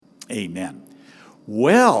Amen.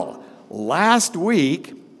 Well, last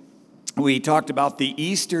week we talked about the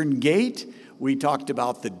Eastern Gate. We talked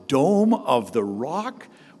about the Dome of the Rock.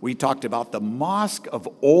 We talked about the Mosque of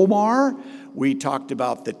Omar. We talked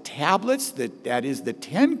about the tablets, that is the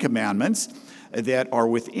Ten Commandments that are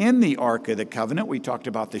within the Ark of the Covenant. We talked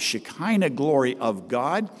about the Shekinah glory of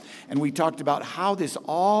God. And we talked about how this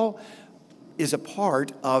all is a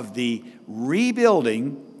part of the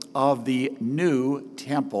rebuilding of the new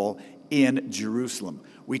temple in Jerusalem.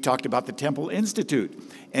 We talked about the Temple Institute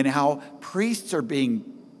and how priests are being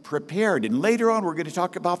prepared. And later on, we're going to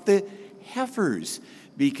talk about the heifers,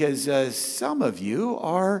 because some of you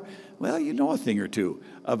are, well, you know a thing or two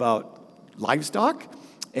about livestock.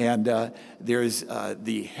 And there's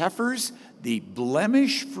the heifers, the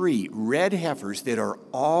blemish-free red heifers that are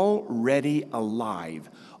already alive,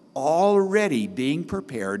 already being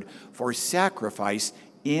prepared for sacrifice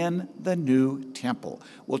in the new temple.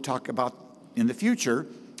 We'll talk about in the future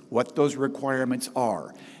what those requirements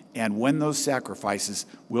are and when those sacrifices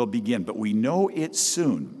will begin. But we know it's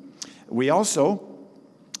soon. We also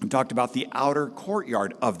talked about the outer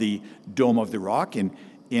courtyard of the Dome of the Rock in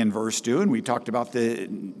verse 2, and we talked about the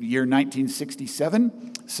year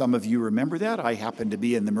 1967. Some of you remember that. I happened to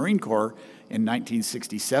be in the Marine Corps in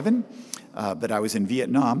 1967, but I was in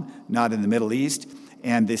Vietnam, not in the Middle East.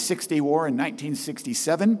 And the Six-Day War in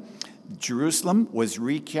 1967, Jerusalem was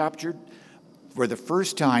recaptured for the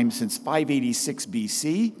first time since 586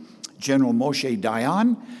 BC. General Moshe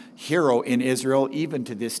Dayan, hero in Israel even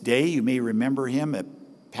to this day. You may remember him, a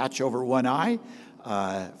patch over one eye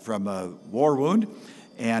from a war wound.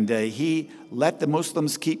 And he let the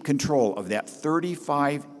Muslims keep control of that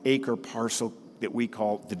 35-acre parcel that we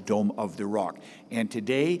call the Dome of the Rock. And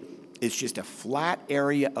today, it's just a flat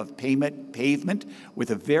area of pavement with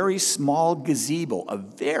a very small gazebo,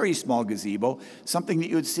 something that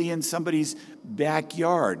you would see in somebody's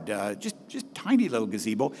backyard, just tiny little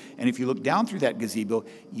gazebo. And if you look down through that gazebo,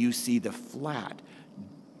 you see the flat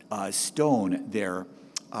stone there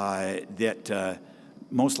that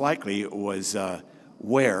most likely was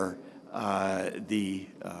where the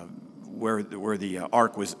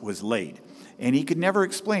ark was laid. And he could never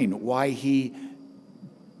explain why he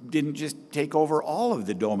didn't just take over all of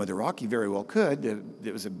the Dome of the Rock. He very well could.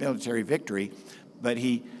 It was a military victory. But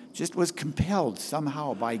he just was compelled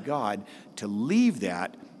somehow by God to leave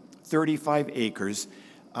that 35 acres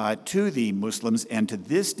to the Muslims. And to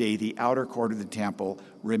this day, the outer court of the temple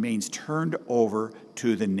remains turned over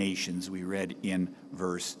to the nations, we read in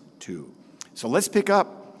verse 2. So let's pick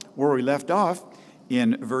up where we left off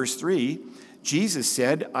in verse 3. Jesus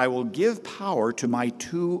said, "I will give power to my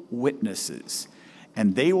 2 witnesses,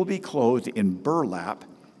 and they will be clothed in burlap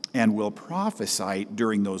and will prophesy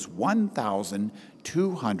during those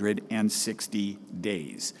 1,260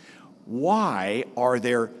 days." Why are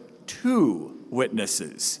there 2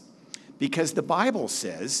 witnesses? Because the Bible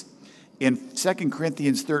says in 2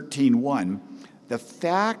 Corinthians 13:1,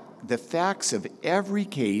 the facts of every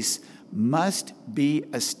case must be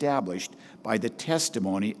established by the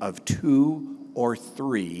testimony of 2 or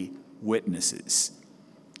 3 witnesses.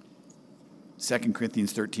 2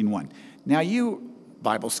 Corinthians 13:1. Now you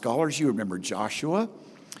Bible scholars, you remember Joshua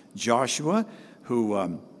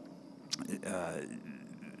who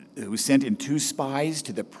sent in 2 spies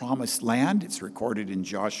to the promised land. It's recorded in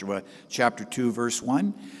Joshua chapter 2, verse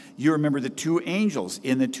 1. You remember the 2 angels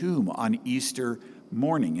in the tomb on Easter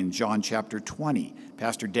morning in John chapter 20.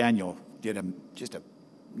 Pastor Daniel did just a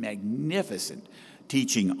magnificent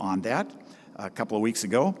teaching on that a couple of weeks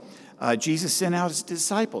ago. Jesus sent out his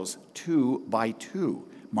disciples 2 by 2,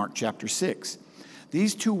 Mark chapter 6.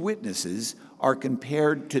 These 2 witnesses are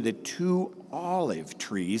compared to the 2 olive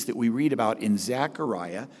trees that we read about in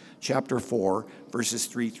Zechariah chapter 4, verses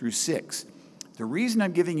 3 through 6. The reason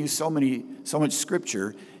I'm giving you so much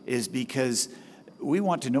scripture is because we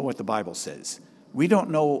want to know what the Bible says. We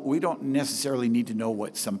don't necessarily need to know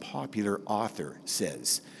what some popular author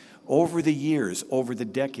says. Over the years, over the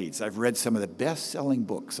decades, I've read some of the best-selling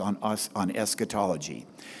books on eschatology.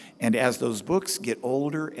 And as those books get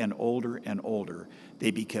older and older and older,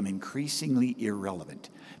 they become increasingly irrelevant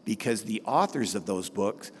because the authors of those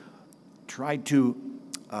books tried to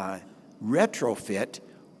retrofit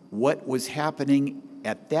what was happening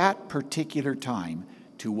at that particular time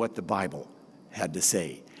to what the Bible had to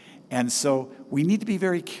say. And so we need to be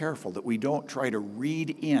very careful that we don't try to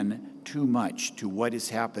read in too much to what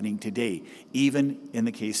is happening today, even in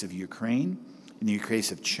the case of Ukraine, in the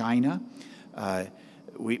case of China.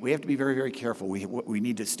 We have to be very, very careful. We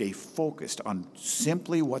need to stay focused on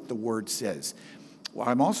simply what the Word says. Well,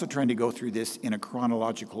 I'm also trying to go through this in a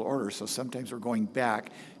chronological order, so sometimes we're going back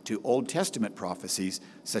to Old Testament prophecies,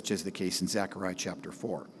 such as the case in Zechariah chapter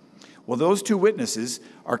 4. Well, those two witnesses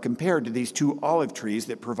are compared to these two olive trees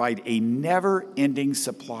that provide a never-ending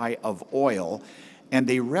supply of oil, and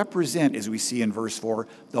they represent, as we see in verse 4,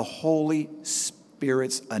 the Holy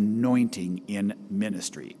Spirit's anointing in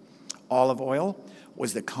ministry. Olive oil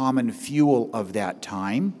was the common fuel of that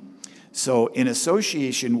time. So in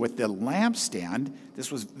association with the lampstand,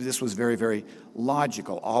 this was very, very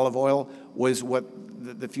logical. Olive oil was what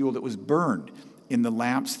the fuel that was burned in the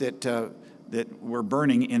lamps that were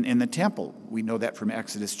burning in the temple. We know that from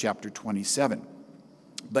Exodus chapter 27.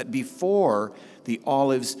 But before the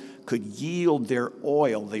olives could yield their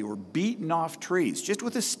oil, they were beaten off trees just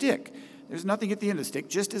with a stick. There's nothing at the end of the stick,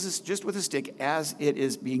 just with a stick, as it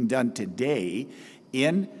is being done today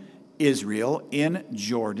in Israel, in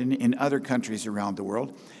Jordan, in other countries around the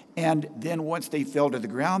world. And then once they fell to the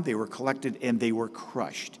ground, they were collected and they were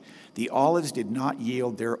crushed. The olives did not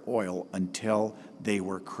yield their oil until they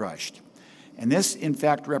were crushed. And this, in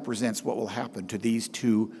fact, represents what will happen to these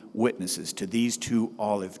two witnesses, to these two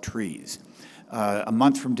olive trees. A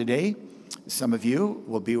month from today, some of you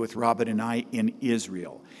will be with Robin and I in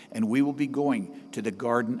Israel, and we will be going to the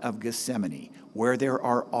Garden of Gethsemane, where there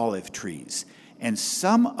are olive trees. And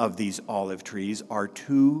some of these olive trees are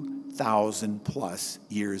 2,000 plus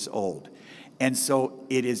years old. And so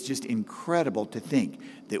it is just incredible to think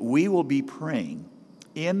that we will be praying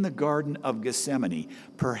in the Garden of Gethsemane,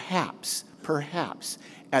 perhaps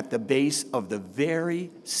at the base of the very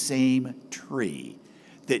same tree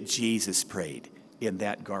that Jesus prayed in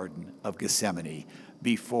that Garden of Gethsemane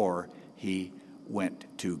before he went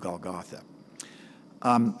to Golgotha.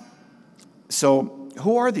 So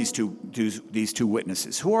who are these two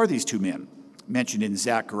witnesses? Who are these two men? Mentioned in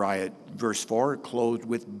Zechariah verse 4, clothed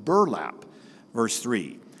with burlap, verse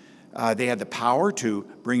 3. They had the power to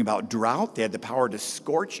bring about drought. They had the power to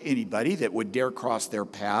scorch anybody that would dare cross their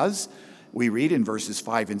paths. We read in verses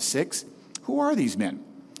 5 and 6. Who are these men?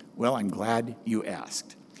 Well, I'm glad you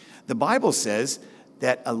asked. The Bible says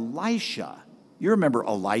that Elisha, you remember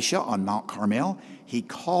Elisha on Mount Carmel? He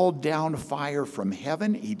called down fire from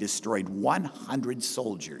heaven. He destroyed 100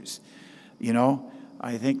 soldiers. You know,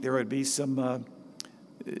 I think there would be some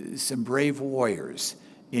brave warriors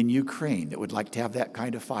in Ukraine that would like to have that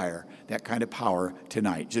kind of fire, that kind of power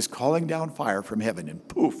tonight. Just calling down fire from heaven, and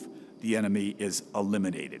poof, the enemy is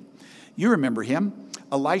eliminated. You remember him.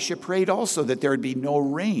 Elisha prayed also that there would be no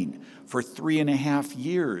rain for 3.5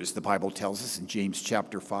 years, the Bible tells us in James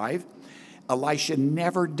chapter 5. Elisha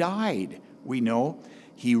never died, we know.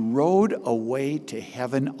 He rode away to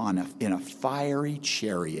heaven in a fiery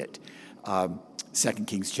chariot. 2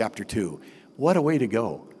 Kings chapter 2. What a way to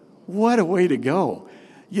go. What a way to go.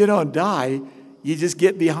 You don't die. You just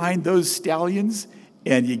get behind those stallions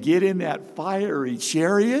and you get in that fiery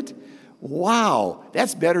chariot. Wow,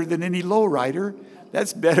 that's better than any lowrider.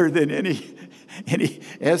 That's better than any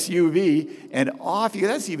SUV. And off you,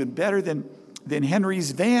 that's even better than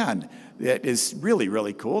Henry's van. That is really,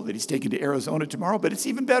 really cool that he's taken to Arizona tomorrow, but it's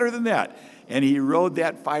even better than that. And he rode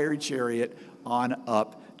that fiery chariot on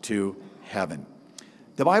up to heaven.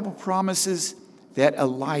 The Bible promises that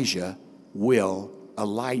Elijah will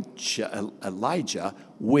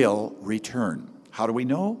return. How do we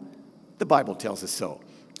know? The Bible tells us so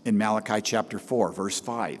in Malachi chapter 4, verse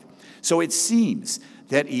 5. So it seems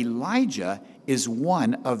that Elijah is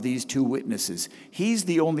one of these two witnesses. He's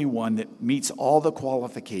the only one that meets all the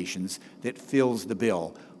qualifications that fills the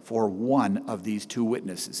bill for one of these two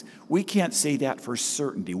witnesses. We can't say that for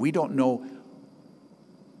certainty. We don't know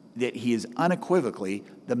that he is unequivocally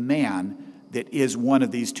the man that is one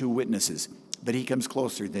of these two witnesses, but he comes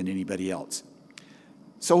closer than anybody else.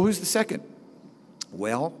 So who's the second?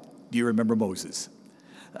 Well, do you remember Moses?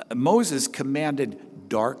 Moses commanded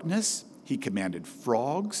darkness, he commanded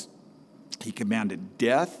frogs, he commanded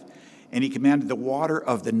death, and he commanded the water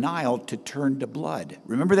of the Nile to turn to blood.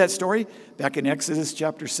 Remember that story back in Exodus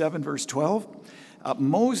chapter 7, verse 12?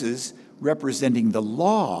 Moses, representing the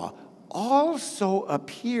law, also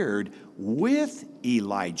appeared with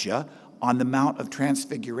Elijah on the Mount of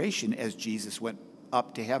Transfiguration as Jesus went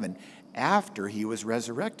up to heaven after he was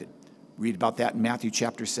resurrected. Read about that in Matthew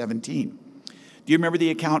chapter 17. Do you remember the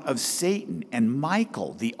account of Satan and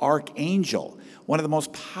Michael, the archangel, one of the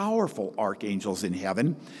most powerful archangels in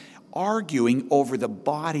heaven, arguing over the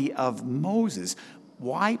body of Moses?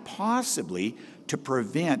 Why? Possibly to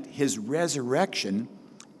prevent his resurrection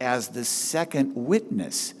as the second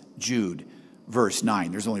witness, Jude, verse 9.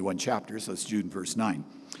 There's only one chapter, so it's Jude, verse 9.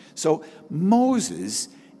 So Moses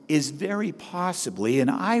is very possibly, and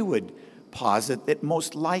I would posit that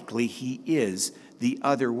most likely he is the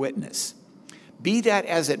other witness. Be that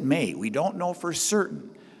as it may, we don't know for certain,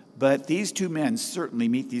 but these two men certainly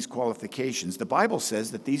meet these qualifications. The Bible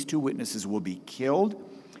says that these two witnesses will be killed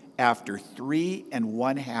after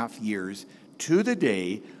 3.5 years to the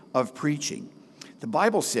day of preaching. The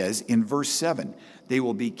Bible says in verse 7, they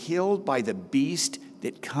will be killed by the beast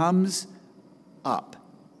that comes up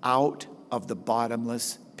out of the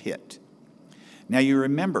bottomless pit. Now you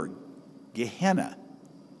remember, Gehenna,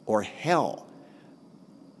 or hell,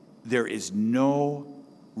 there is no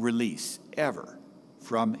release ever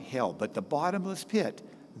from hell. But the bottomless pit,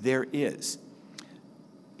 there is.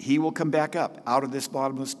 He will come back up out of this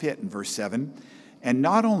bottomless pit in verse 7. And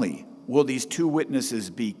not only will these two witnesses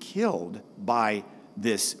be killed by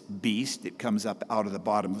this beast that comes up out of the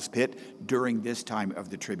bottomless pit during this time of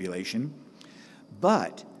the tribulation,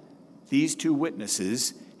 but these two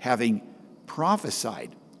witnesses, having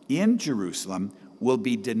prophesied in Jerusalem, will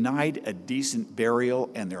be denied a decent burial,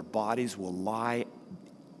 and their bodies will lie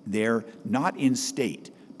there, not in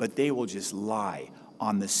state, but they will just lie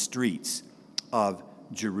on the streets of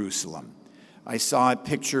Jerusalem. I saw a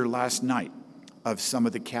picture last night of some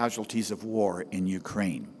of the casualties of war in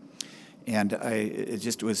Ukraine, and I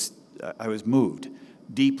was moved,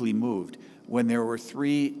 deeply moved, when there were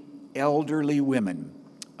 3 elderly women,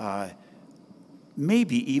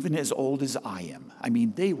 maybe even as old as I am. I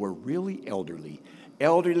mean, they were really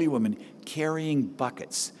elderly women carrying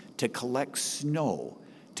buckets to collect snow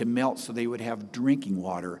to melt so they would have drinking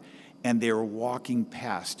water, and they were walking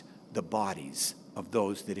past the bodies of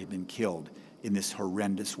those that had been killed in this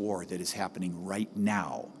horrendous war that is happening right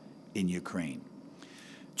now in Ukraine.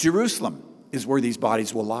 Jerusalem is where these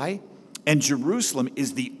bodies will lie, and Jerusalem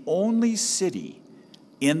is the only city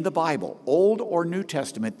in the Bible, Old or New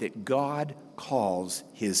Testament, that God calls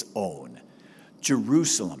his own.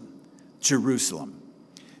 Jerusalem, Jerusalem.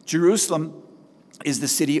 Jerusalem is the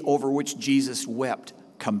city over which Jesus wept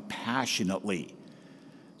compassionately.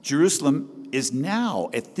 Jerusalem is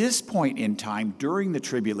now, at this point in time during the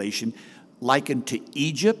tribulation, likened to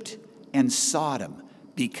Egypt and Sodom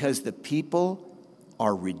because the people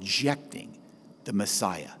are rejecting the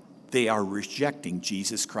Messiah. They are rejecting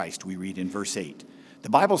Jesus Christ, we read in verse 8. The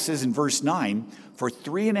Bible says in verse 9, for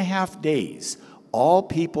 3.5 days, all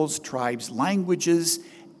peoples, tribes, languages,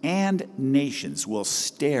 and nations will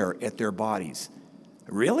stare at their bodies.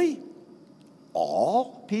 Really?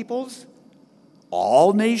 All peoples?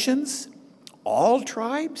 All nations? All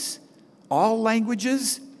tribes? All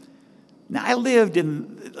languages? Now, I lived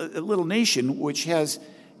in a little nation which has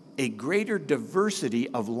a greater diversity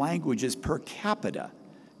of languages per capita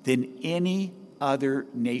than any other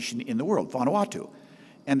nation in the world, Vanuatu.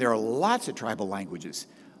 And there are lots of tribal languages,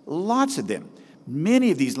 lots of them.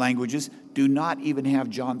 Many of these languages do not even have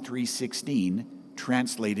John 3:16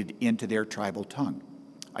 translated into their tribal tongue.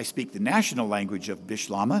 I speak the national language of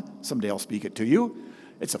Bislama. Someday I'll speak it to you.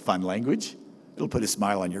 It's a fun language. It'll put a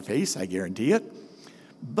smile on your face, I guarantee it.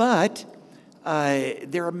 But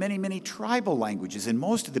there are many, many tribal languages, and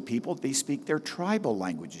most of the people, they speak their tribal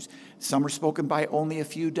languages. Some are spoken by only a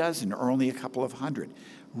few dozen or only a couple of hundred.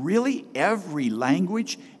 Really, every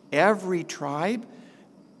language, every tribe,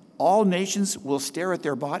 all nations will stare at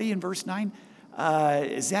their body in verse 9.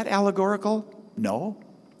 Is that allegorical? No.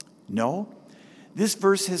 This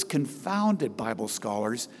verse has confounded Bible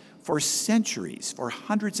scholars for centuries, for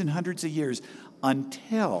hundreds and hundreds of years,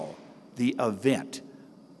 until the advent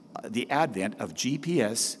of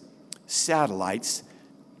GPS, satellites,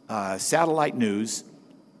 satellite news,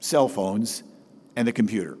 cell phones, and the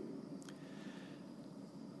computer.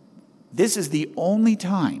 This is the only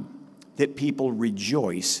time that people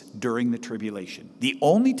rejoice during the tribulation. The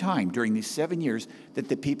only time during these 7 years that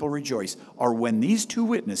the people rejoice are when these two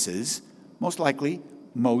witnesses, most likely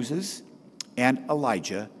Moses and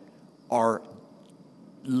Elijah, are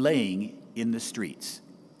laying in the streets,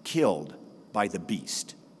 killed by the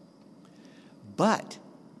beast. But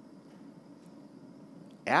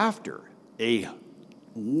after a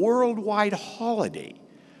worldwide holiday,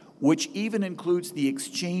 which even includes the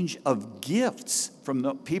exchange of gifts from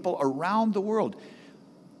the people around the world,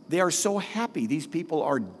 they are so happy these people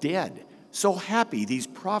are dead, so happy these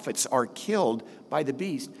prophets are killed by the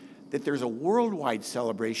beast, that there's a worldwide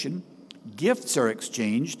celebration. Gifts are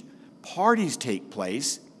exchanged, parties take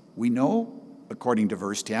place, we know, according to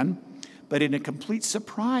verse 10, but in a complete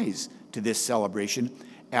surprise to this celebration,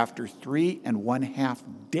 after 3.5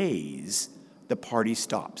 days, the party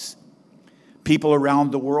stops. People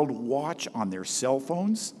around the world watch on their cell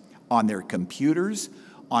phones, on their computers,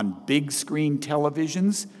 on big screen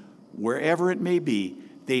televisions, wherever it may be.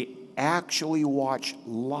 They actually watch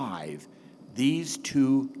live these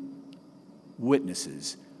two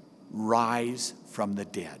witnesses rise from the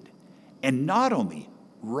dead. And not only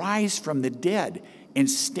rise from the dead and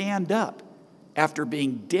stand up after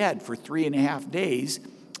being dead for 3.5 days.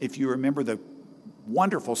 If you remember the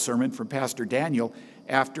wonderful sermon from Pastor Daniel,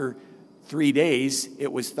 after 3 days,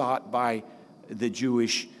 it was thought by the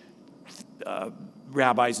Jewish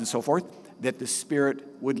rabbis and so forth that the spirit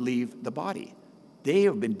would leave the body. They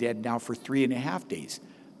have been dead now for 3.5 days.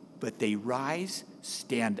 But they rise,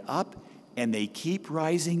 stand up, and they keep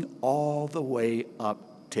rising all the way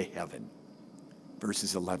up to heaven.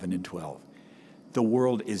 Verses 11 and 12. The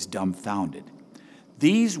world is dumbfounded.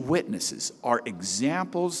 These witnesses are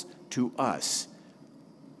examples to us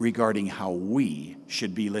regarding how we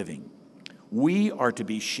should be living. We are to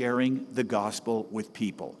be sharing the gospel with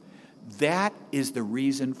people. That is the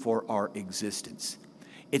reason for our existence.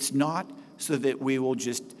 It's not so that we will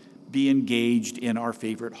just be engaged in our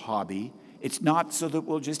favorite hobby. It's not so that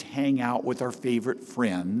we'll just hang out with our favorite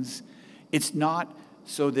friends. It's not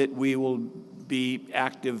so that we will be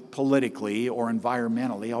active politically or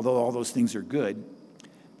environmentally, although all those things are good.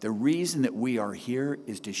 The reason that we are here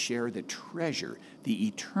is to share the treasure, the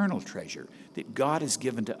eternal treasure that God has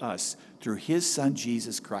given to us through his Son,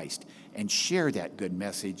 Jesus Christ, and share that good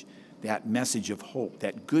message, that message of hope,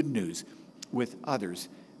 that good news with others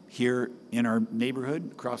here in our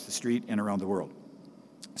neighborhood, across the street, and around the world.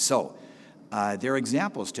 So, they're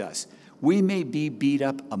examples to us. We may be beat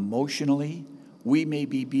up emotionally, we may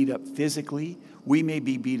be beat up physically, we may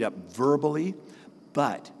be beat up verbally,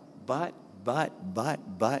 but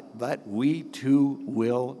we too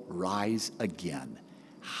will rise again.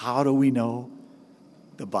 How do we know?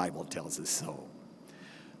 The Bible tells us so.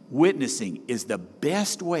 Witnessing is the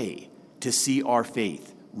best way to see our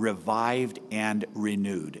faith revived and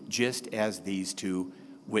renewed, just as these two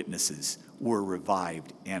witnesses were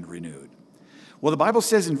revived and renewed. Well, the Bible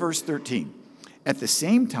says in verse 13, at the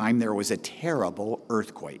same time there was a terrible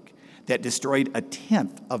earthquake that destroyed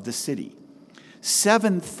 1/10 of the city.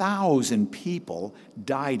 7,000 people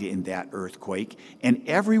died in that earthquake, and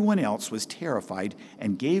everyone else was terrified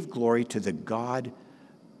and gave glory to the God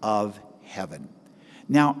of heaven.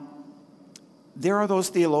 Now, there are those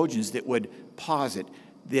theologians that would posit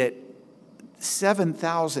that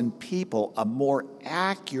 7,000 people, a more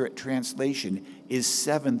accurate translation is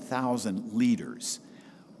 7,000 leaders.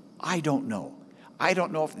 I don't know. I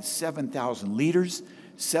don't know if it's 7,000 leaders,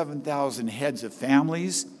 7,000 heads of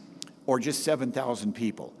families, or just 7,000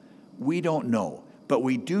 people. We don't know. But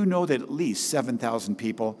we do know that at least 7,000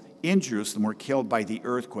 people in Jerusalem were killed by the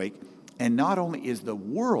earthquake. And not only is the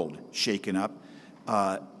world shaken up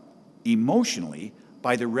emotionally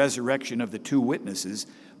by the resurrection of the two witnesses,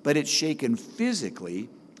 but it's shaken physically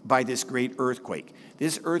by this great earthquake.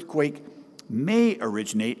 This earthquake may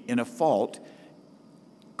originate in a fault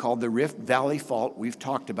called the Rift Valley Fault. We've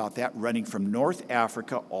talked about that, running from North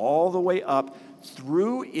Africa all the way up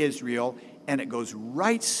through Israel, and it goes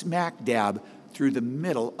right smack dab through the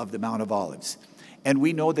middle of the Mount of Olives. And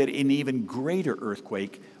we know that an even greater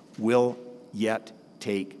earthquake will yet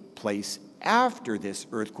take place after this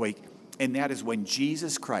earthquake, and that is when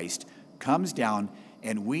Jesus Christ comes down,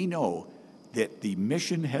 and we know that the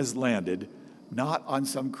mission has landed not on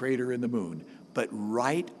some crater in the moon, but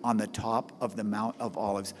right on the top of the Mount of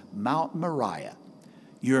Olives, Mount Moriah.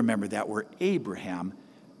 You remember that, where Abraham,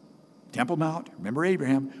 Temple Mount, remember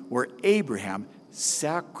Abraham, where Abraham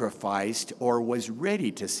sacrificed or was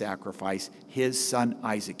ready to sacrifice his son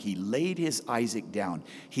Isaac. He laid his Isaac down.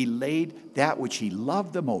 He laid that which he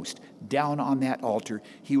loved the most down on that altar.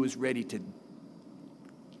 He was ready to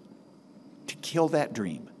kill that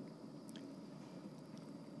dream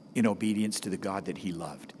in obedience to the God that he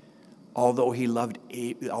loved. Although he loved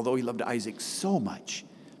Isaac so much,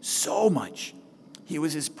 he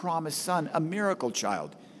was his promised son, a miracle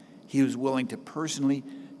child. He was willing to personally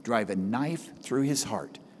drive a knife through his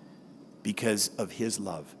heart because of his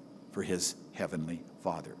love for his heavenly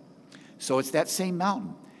Father. So it's that same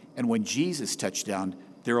mountain. And when Jesus touched down,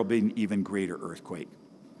 there will be an even greater earthquake.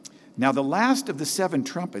 Now, the last of the 7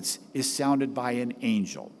 trumpets is sounded by an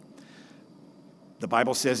angel. The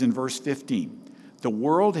Bible says in verse 15, the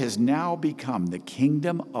world has now become the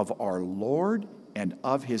kingdom of our Lord and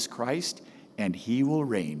of his Christ, and he will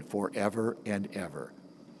reign forever and ever.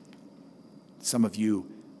 Some of you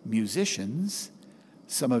musicians,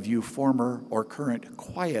 some of you former or current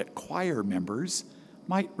quiet choir members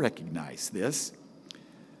might recognize this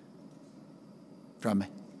from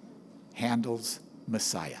Handel's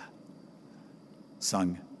Messiah,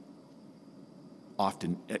 sung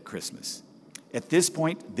often at Christmas. At this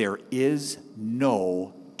point, there is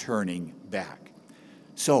no turning back.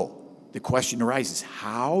 So, the question arises,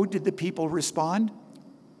 how did the people respond?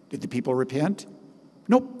 Did the people repent?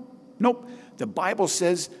 Nope. The Bible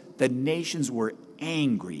says the nations were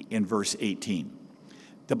angry in verse 18.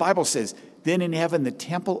 The Bible says, then in heaven the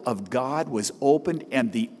temple of God was opened,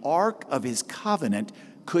 and the ark of his covenant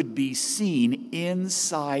could be seen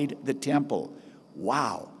inside the temple.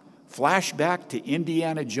 Wow. Flashback to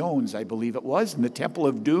Indiana Jones, I believe it was, in the Temple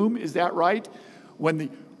of Doom. Is that right? When the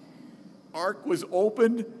ark was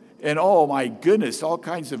opened, and oh my goodness, all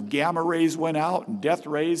kinds of gamma rays went out, and death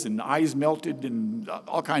rays, and eyes melted, and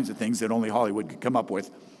all kinds of things that only Hollywood could come up with.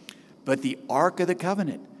 But the Ark of the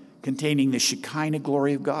Covenant, containing the Shekinah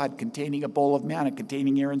glory of God, containing a bowl of manna,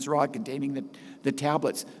 containing Aaron's rod, containing the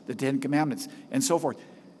tablets, the Ten Commandments, and so forth.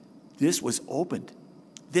 This was opened.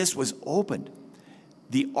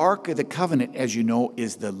 The Ark of the Covenant, as you know,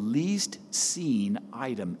 is the least seen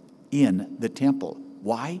item in the temple.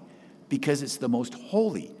 Why? Because it's the most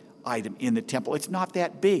holy item in the temple. It's not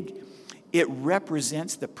that big. It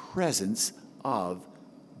represents the presence of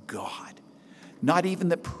God. Not even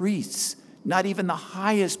the priests, not even the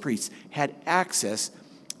highest priests had access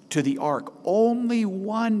to the ark. Only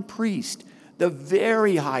one priest, the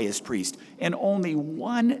very highest priest, and only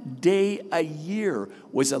one day a year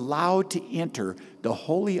was allowed to enter the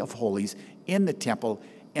Holy of Holies in the temple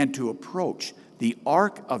and to approach the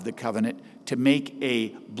Ark of the Covenant to make a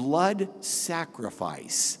blood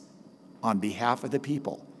sacrifice on behalf of the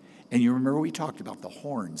people. And you remember we talked about the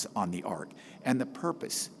horns on the ark, and the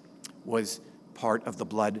purpose was part of the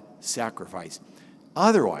blood sacrifice.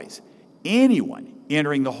 Otherwise, anyone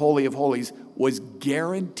entering the Holy of Holies was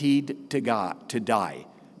guaranteed to die.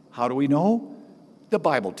 How do we know? The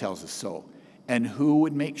Bible tells us so. And who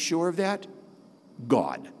would make sure of that?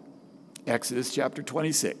 God. Exodus chapter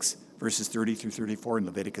 26, verses 30 through 34, and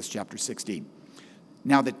Leviticus chapter 16.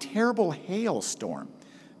 Now, the terrible hailstorm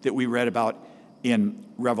that we read about in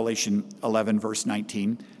Revelation 11, verse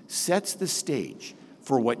 19, sets the stage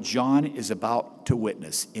for what John is about to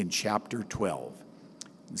witness in chapter 12.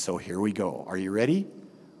 And so here we go. Are you ready?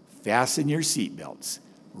 Fasten your seatbelts.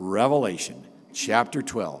 Revelation chapter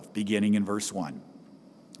 12, beginning in verse 1.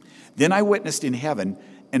 Then I witnessed in heaven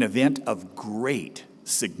an event of great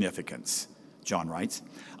significance, John writes.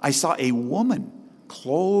 I saw a woman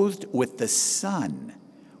clothed with the sun,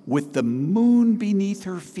 with the moon beneath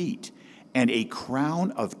her feet, and a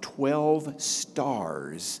crown of 12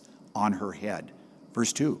 stars on her head.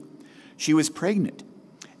 Verse 2, she was pregnant,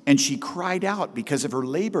 and she cried out because of her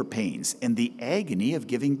labor pains and the agony of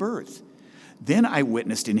giving birth. Then I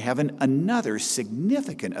witnessed in heaven another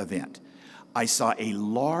significant event. I saw a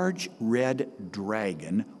large red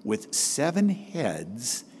dragon with 7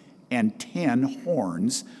 heads and 10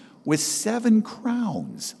 horns, with 7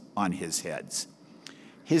 crowns on his heads.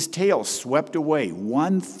 His tail swept away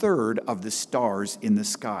 1/3 of the stars in the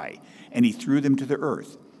sky, and he threw them to the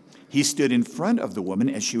earth. He stood in front of the woman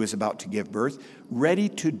as she was about to give birth, ready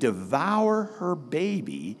to devour her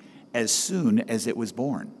baby as soon as it was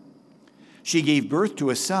born. She gave birth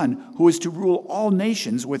to a son who was to rule all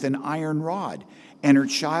nations with an iron rod, and her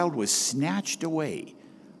child was snatched away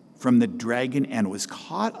from the dragon and was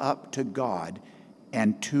caught up to God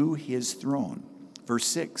and to his throne. Verse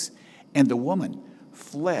 6, and the woman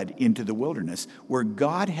fled into the wilderness where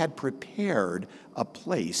God had prepared a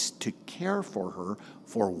place to care for her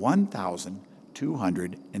for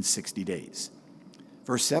 1,260 days.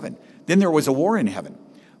 Verse 7, then there was a war in heaven.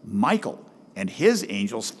 Michael and his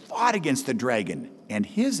angels fought against the dragon and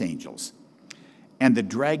his angels. And the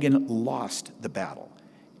dragon lost the battle,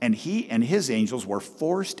 and he and his angels were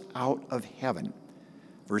forced out of heaven.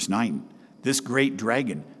 Verse 9, this great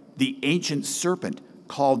dragon, the ancient serpent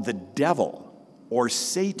called the devil or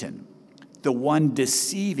Satan, the one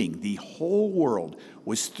deceiving the whole world,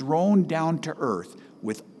 was thrown down to earth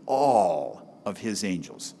with all of his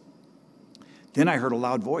angels. Then I heard a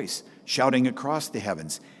loud voice shouting across the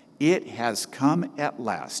heavens, it has come at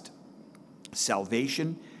last,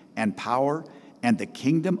 salvation and power and the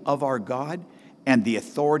kingdom of our God and the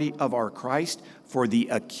authority of our Christ, for the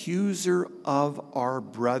accuser of our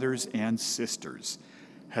brothers and sisters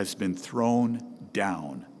has been thrown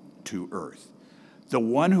down to earth. The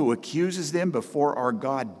one who accuses them before our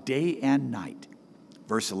God day and night.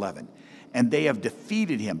 Verse 11, and they have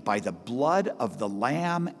defeated him by the blood of the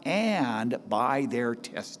Lamb and by their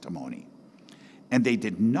testimony. And they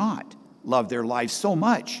did not love their lives so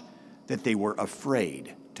much that they were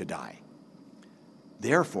afraid to die.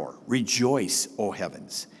 Therefore, rejoice, O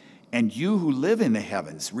heavens, and you who live in the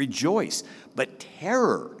heavens, rejoice. But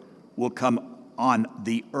terror will come on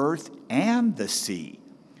the earth and the sea,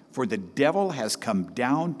 for the devil has come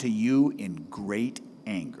down to you in great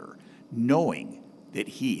anger, knowing that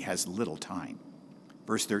he has little time.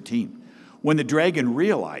 Verse 13, when the dragon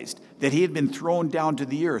realized that he had been thrown down to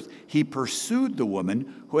the earth, he pursued the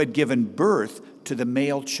woman who had given birth to the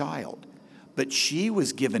male child. But she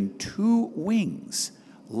was given 2 wings,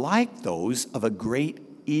 like those of a great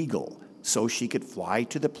eagle, so she could fly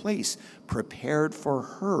to the place prepared for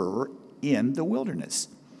her in the wilderness.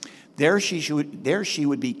 There she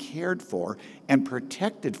would be cared for and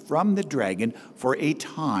protected from the dragon for a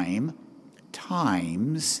time,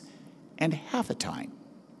 times, and half a time.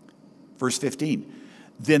 Verse 15,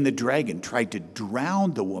 then the dragon tried to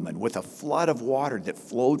drown the woman with a flood of water that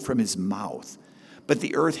flowed from his mouth. But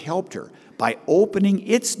the earth helped her by opening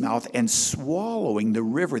its mouth and swallowing the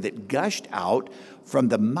river that gushed out from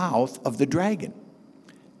the mouth of the dragon.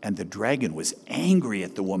 And the dragon was angry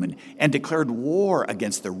at the woman and declared war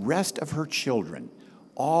against the rest of her children,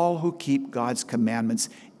 all who keep God's commandments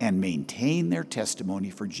and maintain their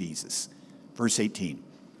testimony for Jesus. Verse 18,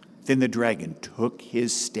 then the dragon took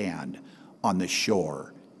his stand on the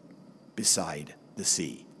shore beside the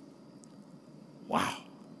sea. Wow,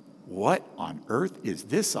 what on earth is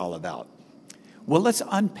this all about? Well, let's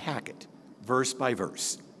unpack it verse by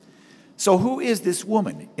verse. So who is this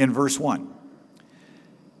woman in verse 1?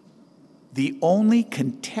 The only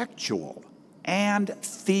contextual and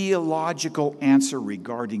theological answer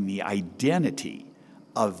regarding the identity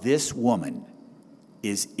of this woman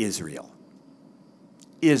is Israel.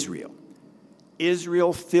 Israel.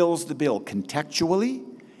 Israel fills the bill contextually.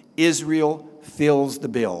 Israel fills the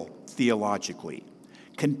bill theologically.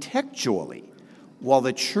 Contextually, while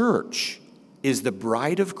the church is the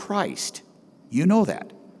bride of Christ, you know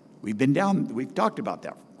that. We've talked about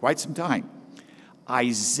that for quite some time.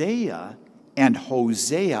 Isaiah and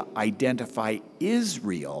Hosea identify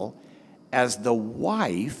Israel as the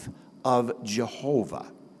wife of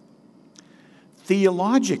Jehovah.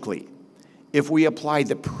 Theologically, if we apply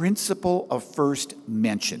the principle of first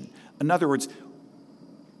mention, in other words,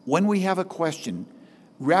 when we have a question,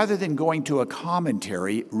 rather than going to a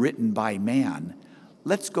commentary written by man,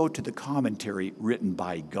 let's go to the commentary written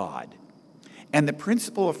by God. And the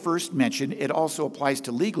principle of first mention, it also applies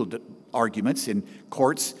to legal arguments in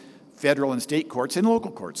courts, federal and state courts, and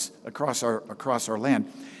local courts across our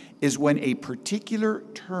land, is when a particular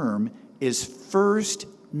term is first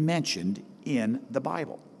mentioned in the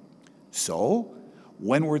Bible. So,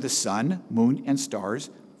 when were the sun, moon, and stars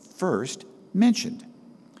first mentioned?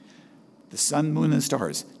 The sun, moon, and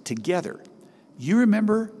stars together. You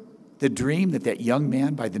remember the dream that young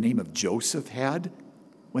man by the name of Joseph had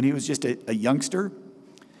when he was just a youngster?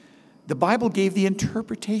 The Bible gave the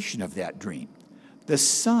interpretation of that dream. The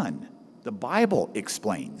sun, the Bible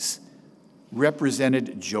explains,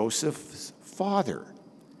 represented Joseph's father,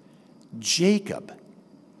 Jacob,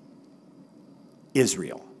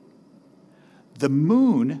 Israel. The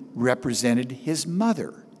moon represented his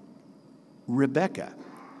mother, Rebekah.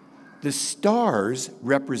 The stars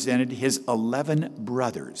represented his 11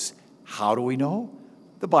 brothers. How do we know?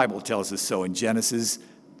 The Bible tells us so in Genesis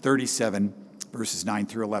 37, verses 9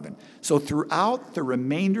 through 11. So throughout the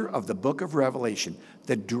remainder of the book of Revelation,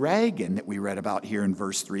 the dragon that we read about here in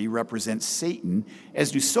verse 3 represents Satan, as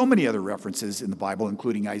do so many other references in the Bible,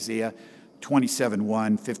 including Isaiah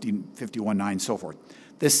 27:1, 51:9, and so forth.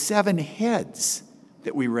 The 7 heads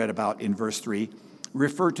that we read about in verse 3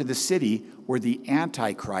 refer to the city where the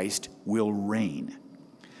Antichrist will reign.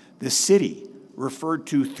 The city referred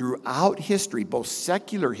to throughout history, both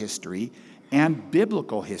secular history and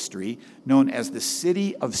biblical history, known as the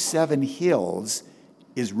city of 7 hills,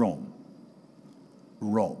 is Rome.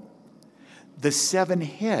 Rome. The 7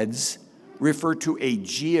 heads refer to a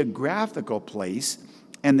geographical place,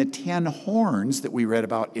 and the 10 horns that we read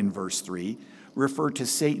about in verse 3 refer to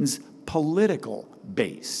Satan's political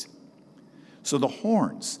base. So the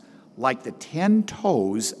horns, like the 10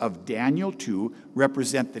 toes of Daniel 2,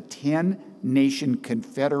 represent the 10-nation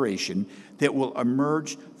confederation that will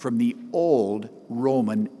emerge from the old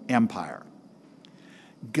Roman Empire.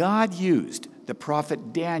 God used the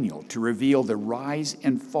prophet Daniel to reveal the rise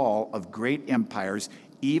and fall of great empires,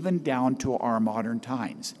 even down to our modern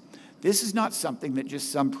times. This is not something that just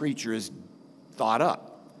some preacher has thought up.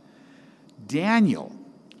 Daniel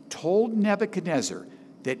told Nebuchadnezzar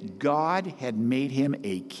that God had made him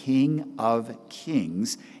a king of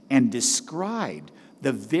kings and described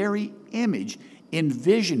the very image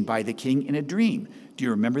envisioned by the king in a dream. Do you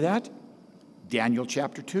remember that? Daniel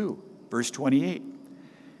chapter 2, verse 28.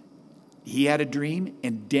 He had a dream,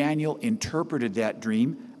 and Daniel interpreted that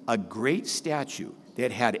dream, a great statue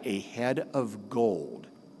that had a head of gold.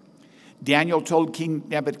 Daniel told King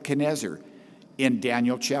Nebuchadnezzar in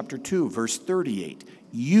Daniel chapter 2, verse 38,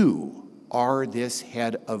 You are this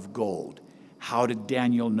head of gold. How did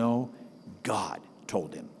Daniel know? God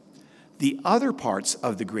told him. The other parts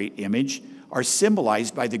of the great image are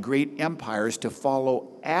symbolized by the great empires to follow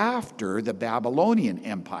after the Babylonian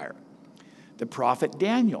Empire. The prophet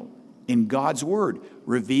Daniel, in God's word,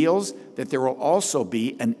 reveals that there will also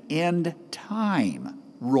be an end-time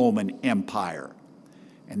Roman Empire.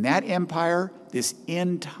 And that empire, this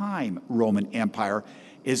end-time Roman Empire,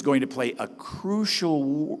 is going to play a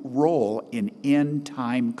crucial role in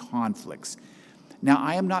end-time conflicts. Now,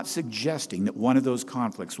 I am not suggesting that one of those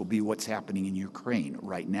conflicts will be what's happening in Ukraine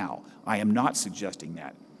right now. I am not suggesting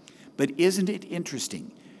that. But isn't it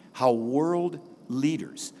interesting how world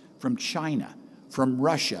leaders from China, from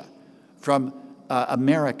Russia, from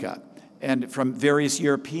America, and from various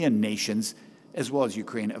European nations, as well as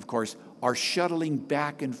Ukraine, of course, are shuttling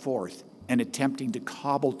back and forth and attempting to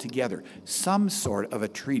cobble together some sort of a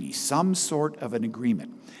treaty, some sort of an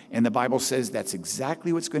agreement. And the Bible says that's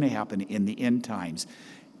exactly what's going to happen in the end times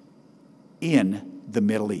in the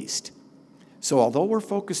Middle East. So although we're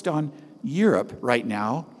focused on Europe right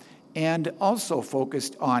now and also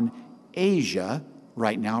focused on Asia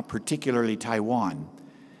right now, particularly Taiwan,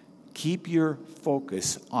 keep your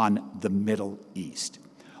focus on the Middle East.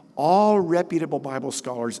 All reputable Bible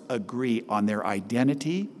scholars agree on their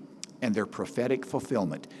identity and their prophetic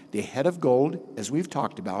fulfillment. The head of gold, as we've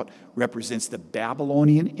talked about, represents the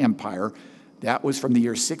Babylonian Empire. That was from the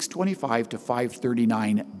year 625 to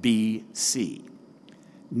 539 BC.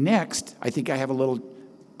 Next, I think I have a little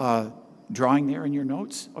drawing there in your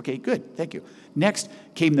notes. Okay, good, thank you. Next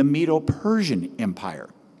came the Medo-Persian Empire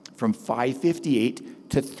from 558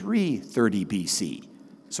 to 330 BC.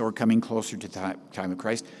 So we're coming closer to the time of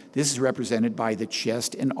Christ. This is represented by the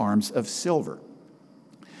chest and arms of silver.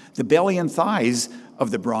 The belly and thighs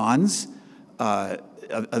of the bronze,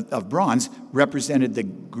 bronze represented the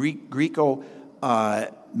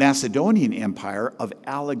Greco-Macedonian Empire of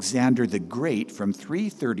Alexander the Great from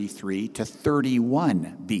 333 to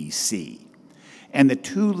 31 BC. And the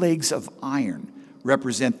two legs of iron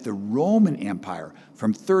represent the Roman Empire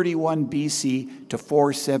from 31 BC to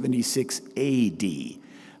 476 AD.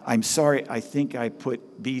 I'm sorry, I think I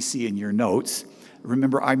put BC in your notes.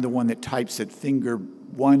 Remember, I'm the one that types it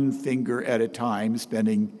one finger at a time,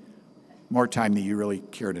 spending more time than you really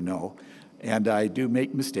care to know. And I do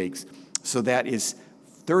make mistakes. So that is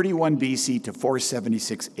 31 BC to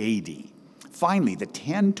 476 AD. Finally, the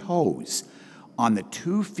 10 toes on the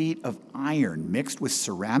 2 feet of iron mixed with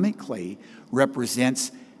ceramic clay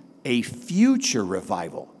represents a future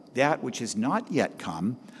revival, that which has not yet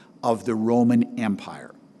come, of the Roman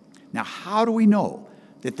Empire. Now, how do we know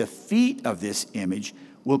that the feet of this image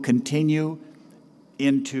will continue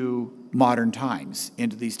into modern times,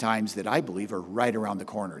 into these times that I believe are right around the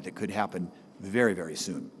corner, that could happen very, very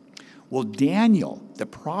soon? Well, Daniel, the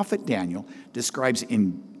prophet Daniel, describes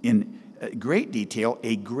in great detail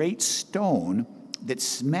a great stone that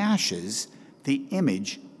smashes the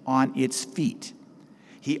image on its feet.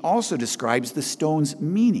 He also describes the stone's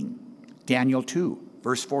meaning. Daniel 2,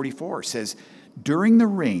 verse 44 says, "During the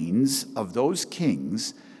reigns of those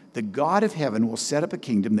kings, the God of heaven will set up a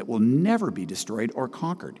kingdom that will never be destroyed or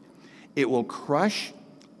conquered. It will crush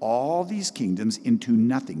all these kingdoms into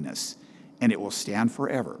nothingness, and it will stand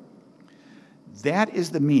forever." That is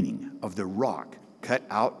the meaning of the rock cut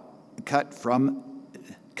from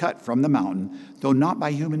the mountain, though not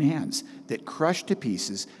by human hands, that crushed to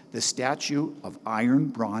pieces the statue of iron,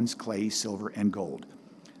 bronze, clay, silver, and gold.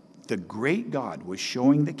 The great God was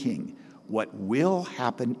showing the king what will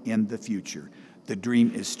happen in the future. The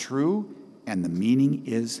dream is true, and the meaning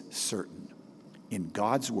is certain. In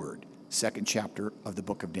God's word, 2nd chapter of the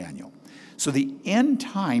book of Daniel. So the end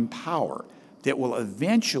time power that will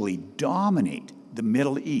eventually dominate the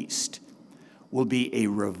Middle East will be a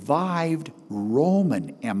revived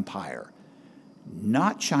Roman Empire,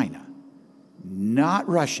 not China, not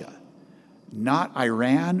Russia, not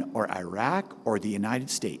Iran or Iraq or the United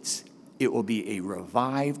States. It will be a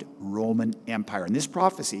revived Roman Empire. And this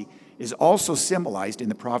prophecy is also symbolized in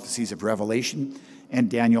the prophecies of Revelation and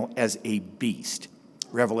Daniel as a beast.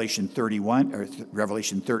 Revelation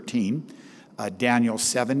 13, Daniel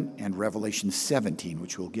 7, and Revelation 17,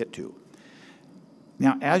 which we'll get to.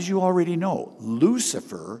 Now, as you already know,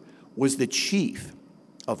 Lucifer was the chief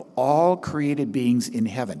of all created beings in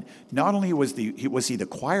heaven. Not only was he the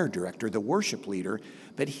choir director, the worship leader,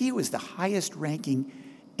 but he was the highest ranking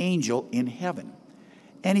angel in heaven.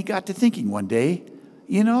 And he got to thinking one day,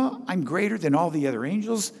 I'm greater than all the other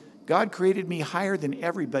angels. God created me higher than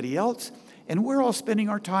everybody else, and we're all spending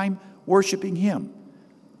our time worshiping him.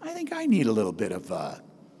 I think I need a little bit of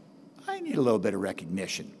I need a little bit of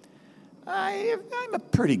recognition. I'm a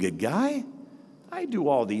pretty good guy. I do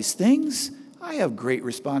all these things. I have great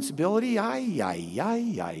responsibility.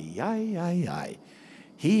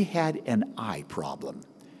 He had an eye problem.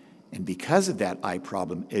 And because of that eye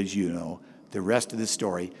problem, as you know, the rest of the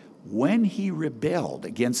story, when he rebelled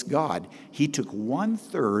against God, he took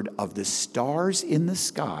 1/3 of the stars in the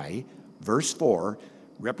sky, verse 4,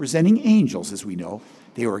 representing angels, as we know.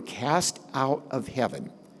 They were cast out of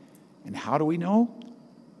heaven. And how do we know?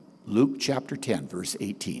 Luke chapter 10, verse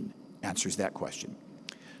 18 answers that question.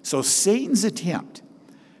 So Satan's attempt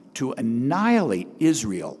to annihilate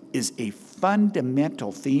Israel is a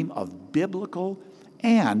fundamental theme of biblical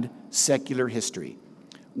and secular history.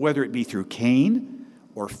 Whether it be through Cain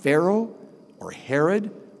or Pharaoh or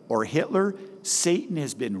Herod or Hitler, Satan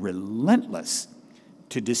has been relentless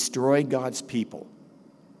to destroy God's people.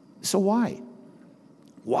 So why?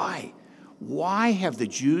 Why? Why have the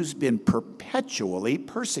Jews been perpetually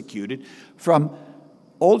persecuted from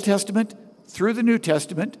Old Testament through the New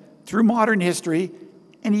Testament, through modern history,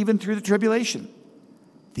 and even through the tribulation?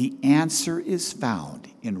 The answer is found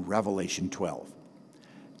in Revelation 12.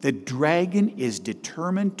 The dragon is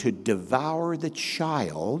determined to devour the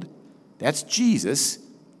child, that's Jesus,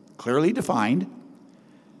 clearly defined,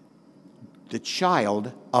 the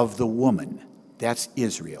child of the woman, that's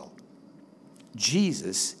Israel.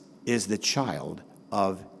 Jesus is the child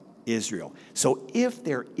of Israel. So if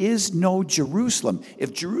there is no Jerusalem,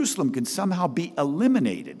 if Jerusalem can somehow be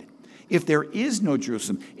eliminated, if there is no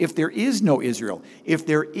Jerusalem, if there is no Israel, if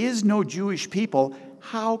there is no Jewish people,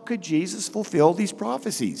 how could Jesus fulfill these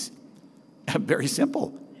prophecies? Very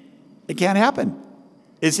simple. It can't happen.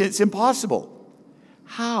 It's impossible.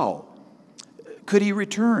 How could he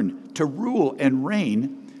return to rule and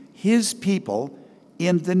reign his people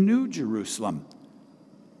in the new Jerusalem?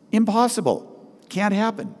 Impossible. Can't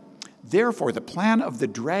happen. Therefore, the plan of the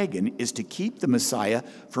dragon is to keep the Messiah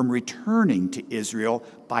from returning to Israel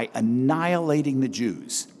by annihilating the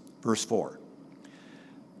Jews. Verse 4.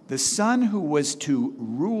 The Son who was to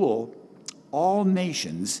rule all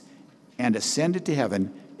nations and ascended to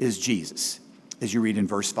heaven is Jesus, as you read in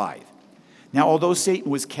verse 5. Now, although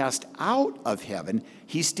Satan was cast out of heaven,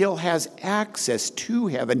 he still has access to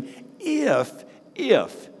heaven if,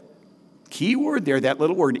 key word there, that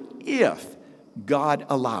little word, if God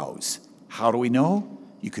allows. How do we know?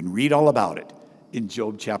 You can read all about it in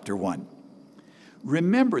Job chapter 1.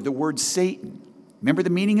 Remember the word Satan. Remember the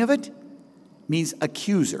meaning of it? It means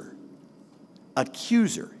accuser.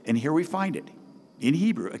 Accuser. And here we find it in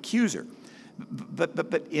Hebrew, accuser.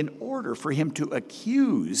 But in order for him to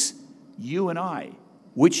accuse you and I,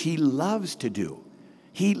 which he loves to do,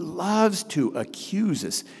 he loves to accuse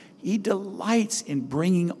us. He delights in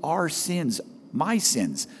bringing our sins, my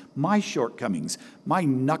shortcomings, my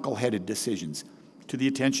knuckleheaded decisions to the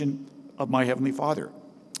attention of my Heavenly Father.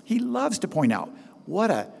 He loves to point out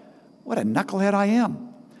what a knucklehead I am.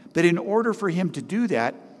 But in order for him to do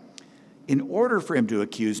that, in order for him to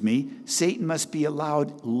accuse me, Satan must be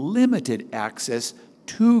allowed limited access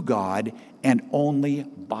to God and only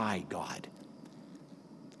by God.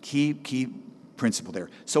 Key principle there.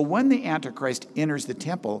 So when the Antichrist enters the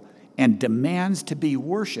temple and demands to be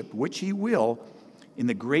worshiped, which he will, in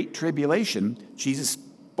the Great Tribulation, Jesus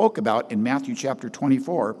spoke about in Matthew chapter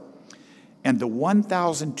 24, and the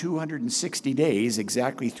 1,260 days,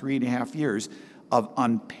 exactly 3.5 years, of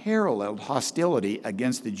unparalleled hostility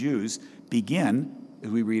against the Jews begin, as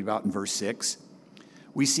we read about in verse 6.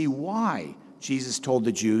 We see why Jesus told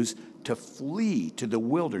the Jews to flee to the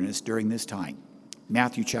wilderness during this time.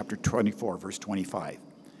 Matthew chapter 24, verse 25.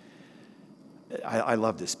 I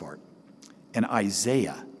love this part. And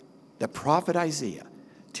Isaiah, the prophet Isaiah,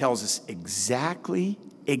 tells us exactly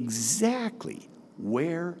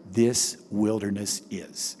where this wilderness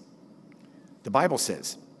is. The Bible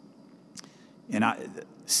says, and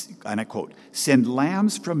I quote, "Send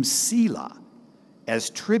lambs from Selah as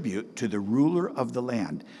tribute to the ruler of the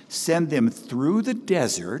land. Send them through the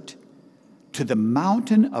desert to the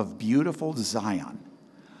mountain of beautiful Zion.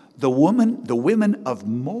 The women of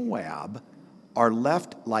Moab are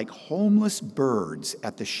left like homeless birds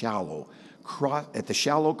at the shallow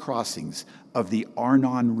crossings of the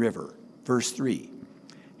Arnon River." Verse 3.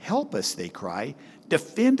 "Help us," they cry.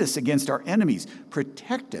 "Defend us against our enemies.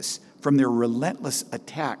 Protect us from their relentless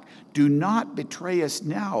attack. Do not betray us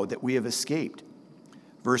now that we have escaped."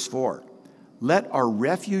 Verse 4. "Let our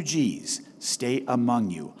refugees stay among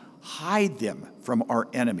you. Hide them from our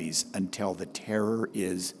enemies until the terror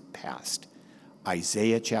is past."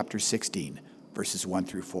 Isaiah chapter 16, verses 1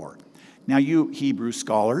 through 4. Now, you Hebrew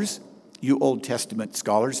scholars, you Old Testament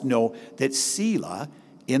scholars, know that Selah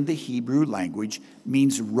in the Hebrew language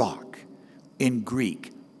means rock. In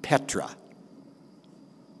Greek, Petra,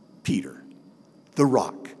 Peter, the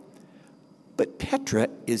rock. But Petra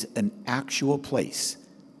is an actual place.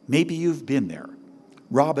 Maybe you've been there.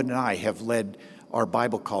 Robin and I have led our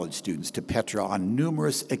Bible college students to Petra on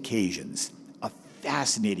numerous occasions. A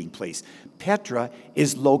fascinating place. Petra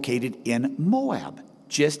is located in Moab,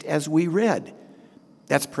 just as we read.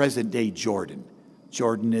 That's present-day Jordan.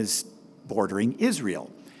 Jordan is bordering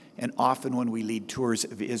Israel. And often when we lead tours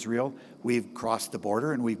of Israel, we've crossed the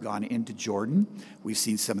border and we've gone into Jordan. We've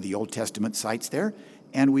seen some of the Old Testament sites there.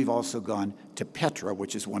 And we've also gone to Petra,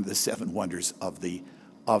 which is one of the 7 wonders of the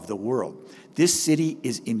world. This city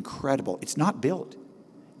is incredible. It's not built.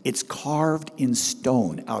 It's carved in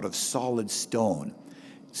stone, out of solid stone.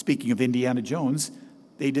 Speaking of Indiana Jones,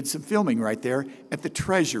 they did some filming right there at the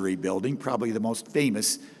Treasury Building, probably the most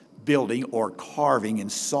famous building or carving in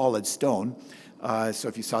solid stone. So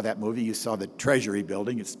if you saw that movie, you saw the Treasury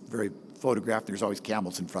Building. It's very photographed. There's always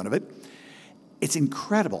camels in front of it. It's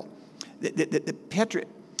incredible. The Petra,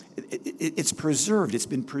 it's preserved. It's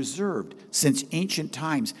been preserved since ancient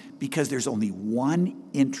times because there's only one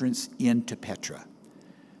entrance into Petra.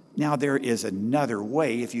 Now, there is another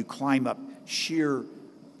way. If you climb up sheer,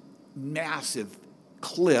 massive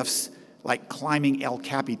cliffs, like climbing El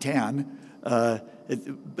Capitan,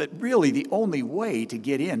 but really the only way to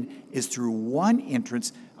get in is through one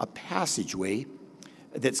entrance, a passageway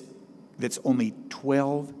that's only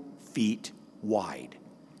 12 feet wide.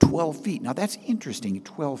 12 feet. Now that's interesting,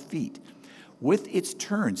 12 feet. With its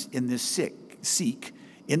turns in this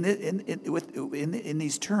in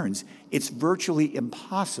these turns, it's virtually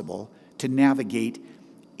impossible to navigate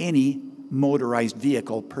any motorized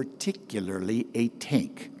vehicle, particularly a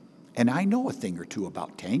tank. And I know a thing or two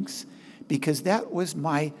about tanks because that was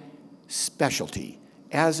my specialty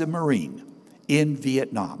as a Marine in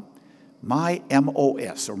Vietnam. My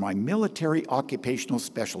MOS, or my military occupational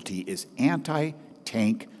specialty, is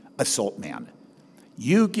anti-tank assault man.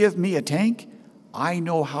 You give me a tank, I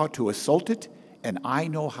know how to assault it, and I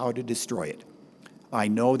know how to destroy it. I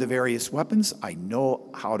know the various weapons, I know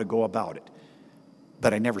how to go about it.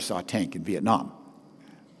 But I never saw a tank in Vietnam.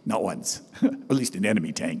 Not once. At least an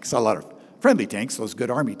enemy tank. Saw a lot of friendly tanks, those good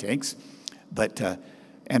Army tanks,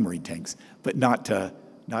 and Marine tanks, but not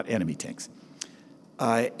enemy tanks.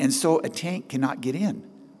 And so a tank cannot get in.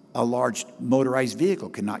 A large motorized vehicle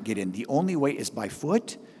cannot get in. The only way is by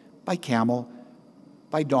foot, by camel,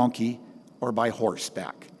 by donkey, or by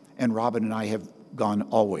horseback. And Robin and I have gone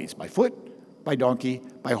always by foot, by donkey,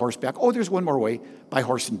 by horseback. Oh, there's one more way, by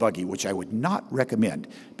horse and buggy, which I would not recommend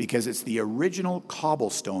because it's the original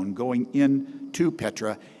cobblestone going into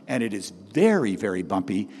Petra, and it is very, very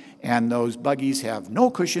bumpy. And those buggies have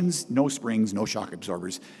no cushions, no springs, no shock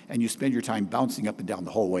absorbers, and you spend your time bouncing up and down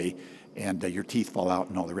the whole way, and your teeth fall out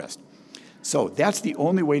and all the rest. So that's the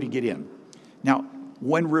only way to get in. Now,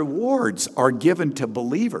 when rewards are given to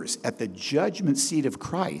believers at the judgment seat of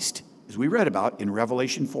Christ, as we read about in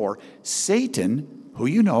Revelation 4, Satan, who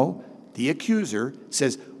you know, the accuser,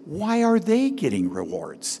 says, why are they getting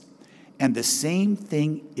rewards? And the same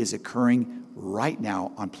thing is occurring right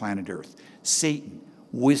now on planet Earth. Satan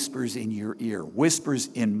whispers in your ear, whispers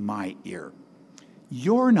in my ear.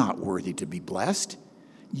 You're not worthy to be blessed.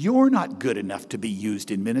 You're not good enough to be used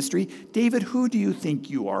in ministry. David, who do you think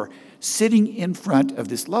you are, sitting in front of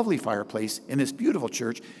this lovely fireplace in this beautiful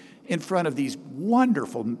church, in front of these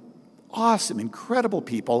wonderful, awesome, incredible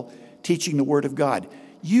people teaching the Word of God?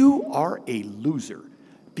 You are a loser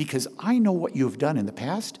because I know what you have done in the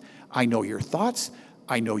past. I know your thoughts.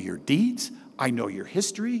 I know your deeds. I know your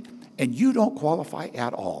history. And you don't qualify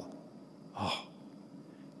at all. Oh.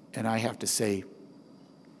 And I have to say,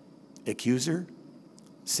 accuser,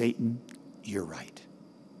 Satan, you're right.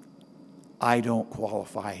 I don't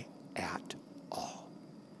qualify at all.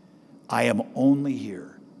 I am only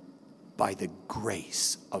here by the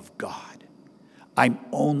grace of God. I'm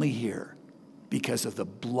only here because of the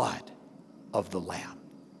blood of the Lamb.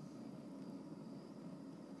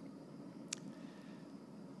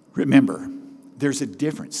 Remember, there's a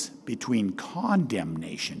difference between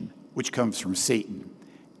condemnation, which comes from Satan,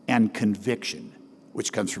 and conviction,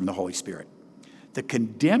 which comes from the Holy Spirit. The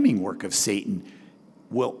condemning work of Satan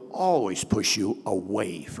will always push you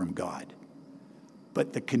away from God.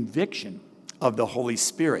 But the conviction of the Holy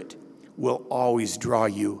Spirit will always draw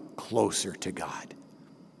you closer to God.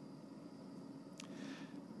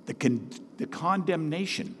 The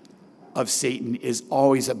condemnation of Satan is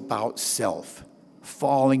always about self,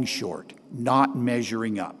 falling short, not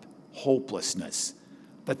measuring up, hopelessness.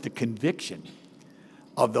 But the conviction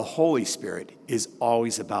of the Holy Spirit is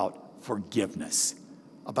always about forgiveness,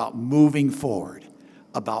 about moving forward,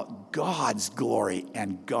 about God's glory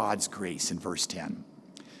and God's grace in verse 10.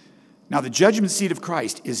 Now, the judgment seat of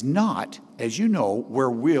Christ is not, as you know, where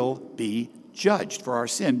we'll be judged for our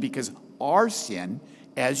sin, because our sin,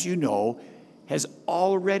 as you know, has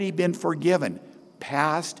already been forgiven,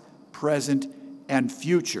 past, present, and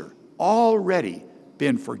future, already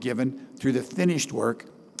been forgiven through the finished work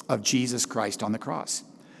of Jesus Christ on the cross.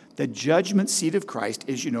 The judgment seat of Christ,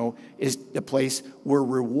 as you know, is the place where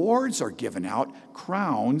rewards are given out,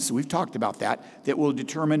 crowns, we've talked about that will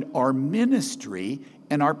determine our ministry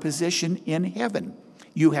and our position in heaven.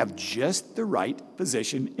 You have just the right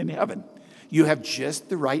position in heaven. You have just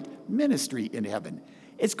the right ministry in heaven.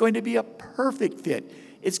 It's going to be a perfect fit.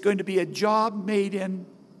 It's going to be a job made in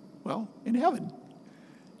heaven.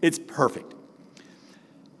 It's perfect.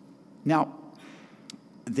 Now,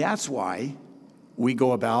 that's why we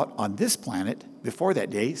go about on this planet before that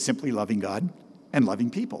day simply loving God and loving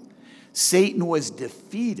people. Satan was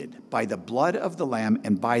defeated by the blood of the Lamb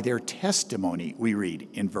and by their testimony, we read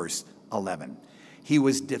in verse 11. He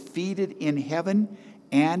was defeated in heaven,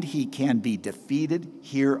 and he can be defeated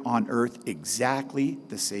here on earth exactly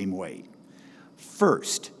the same way.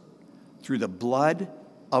 First, through the blood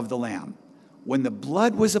of the Lamb. When the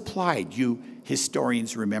blood was applied, you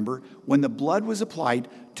historians remember, when the blood was applied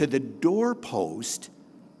to the doorpost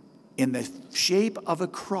in the shape of a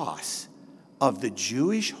cross of the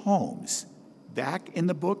Jewish homes back in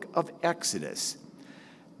the book of Exodus,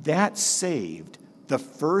 that saved the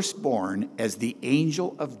firstborn as the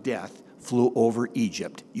angel of death flew over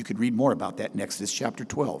Egypt. You could read more about that in Exodus chapter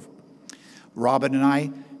 12. Robin and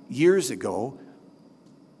I, years ago,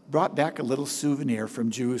 brought back a little souvenir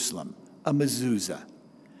from Jerusalem, a mezuzah,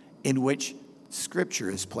 in which Scripture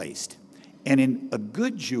is placed. And in a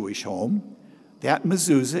good Jewish home, that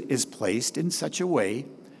mezuzah is placed in such a way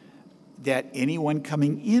that anyone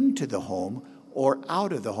coming into the home or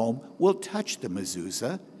out of the home will touch the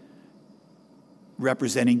mezuzah,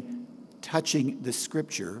 representing touching the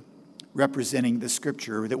Scripture, representing the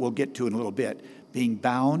Scripture that we'll get to in a little bit, being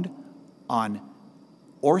bound on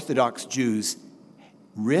Orthodox Jews'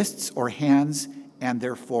 wrists or hands and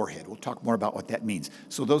their forehead. We'll talk more about what that means.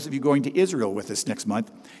 So those of you going to Israel with us next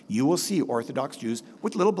month, you will see Orthodox Jews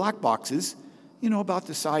with little black boxes, about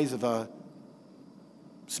the size of a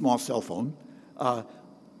small cell phone,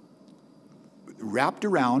 wrapped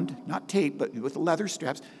around, not tape, but with leather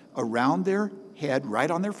straps, around their head,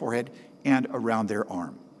 right on their forehead, and around their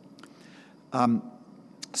arm.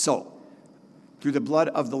 So, through the blood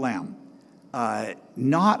of the Lamb,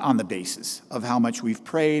 not on the basis of how much we've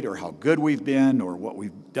prayed or how good we've been or what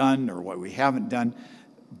we've done or what we haven't done,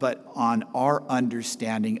 but on our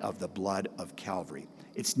understanding of the blood of Calvary.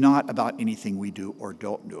 It's not about anything we do or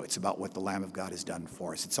don't do. It's about what the Lamb of God has done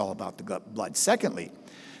for us. It's all about the blood. Secondly,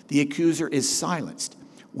 the accuser is silenced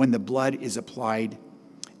when the blood is applied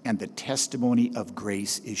and the testimony of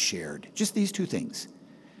grace is shared. Just these two things.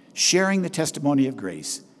 Sharing the testimony of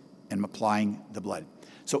grace and applying the blood.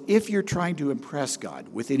 So if you're trying to impress God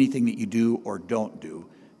with anything that you do or don't do,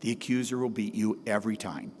 the accuser will beat you every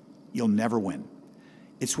time. You'll never win.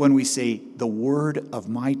 It's when we say, the word of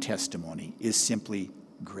my testimony is simply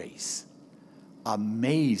grace.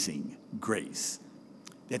 Amazing grace,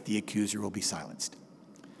 that the accuser will be silenced.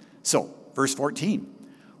 So, verse 14.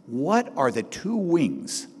 What are the two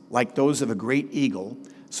wings like those of a great eagle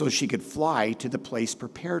so she could fly to the place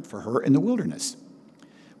prepared for her in the wilderness?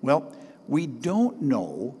 Well, we don't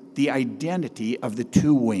know the identity of the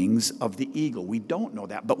two wings of the eagle. We don't know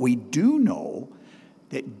that, but we do know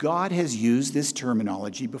that God has used this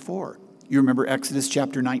terminology before. You remember Exodus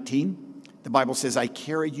chapter 19? The Bible says, I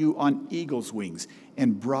carried you on eagle's wings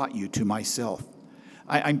and brought you to myself.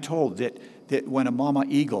 I'm told that when a mama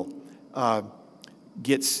eagle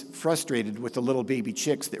gets frustrated with the little baby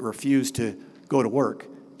chicks that refuse to go to work,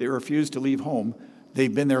 they refuse to leave home,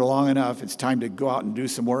 they've been there long enough, it's time to go out and do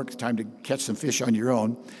some work, it's time to catch some fish on your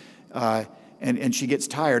own. And she gets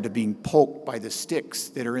tired of being poked by the sticks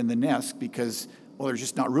that are in the nest because, well, there's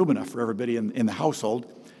just not room enough for everybody in the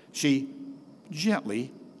household. She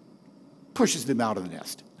gently pushes them out of the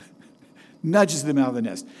nest, nudges them out of the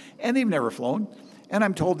nest. And they've never flown. And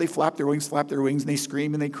I'm told they flap their wings, and they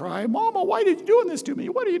scream and they cry, Mama, why did you doing this to me?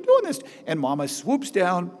 What are you doing this? And Mama swoops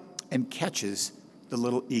down and catches the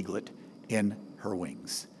little eaglet in her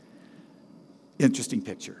wings. Interesting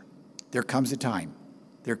picture. There comes a time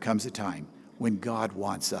when God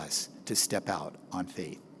wants us to step out on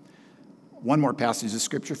faith. One more passage of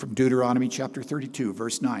scripture from Deuteronomy chapter 32,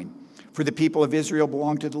 verse 9. For the people of Israel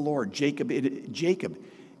belong to the Lord. Jacob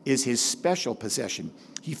is his special possession.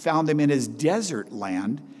 He found them in his desert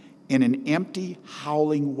land in an empty,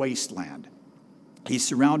 howling wasteland. He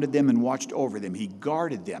surrounded them and watched over them. He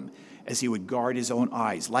guarded them as he would guard his own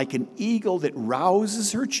eyes. Like an eagle that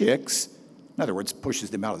rouses her chicks, in other words, pushes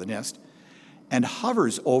them out of the nest, and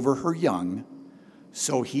hovers over her young,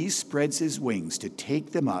 so he spreads his wings to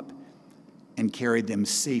take them up and carry them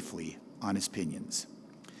safely on his pinions.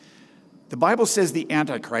 The Bible says the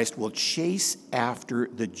Antichrist will chase after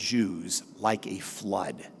the Jews like a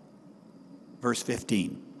flood. Verse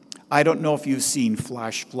 15. I don't know if you've seen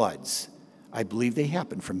flash floods. I believe they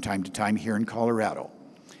happen from time to time here in Colorado.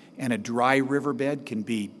 And a dry riverbed can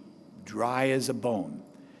be dry as a bone.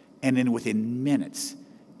 And then within minutes,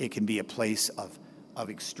 it can be a place of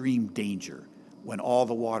extreme danger when all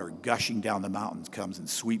the water gushing down the mountains comes and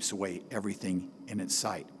sweeps away everything in its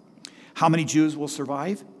sight. How many Jews will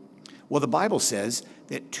survive? Well, the Bible says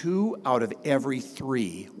that 2 out of every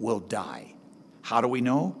 3 will die. How do we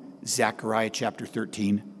know? Zechariah chapter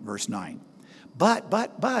 13, verse 9. But,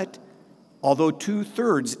 although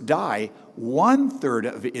 2/3 die, 1/3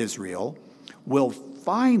 of Israel will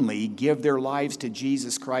finally give their lives to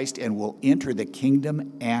Jesus Christ and will enter the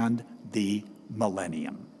kingdom and the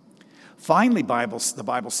millennium. Finally, the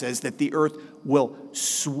Bible says that the earth will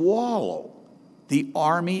swallow the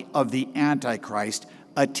army of the Antichrist,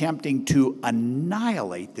 attempting to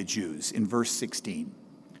annihilate the Jews in verse 16.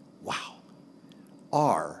 Wow.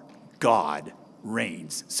 Our God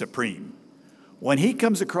reigns supreme. When he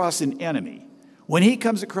comes across an enemy, when he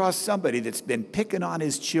comes across somebody that's been picking on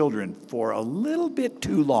his children for a little bit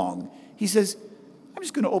too long, he says, I'm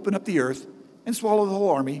just going to open up the earth and swallow the whole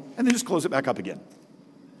army and then just close it back up again.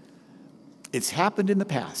 It's happened in the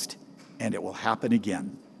past, and it will happen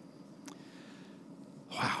again.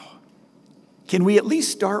 Wow. Can we at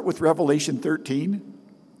least start with Revelation 13?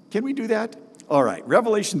 Can we do that? All right,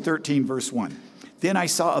 Revelation 13, verse 1. Then I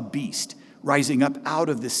saw a beast rising up out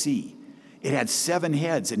of the sea. It had 7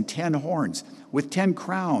 heads and 10 horns, with 10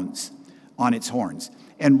 crowns on its horns.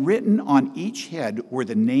 And written on each head were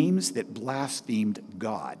the names that blasphemed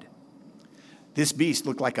God. This beast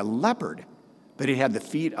looked like a leopard, but it had the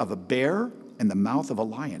feet of a bear and the mouth of a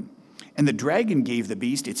lion. And the dragon gave the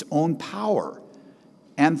beast its own power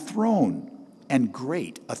and throne and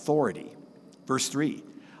great authority. Verse 3,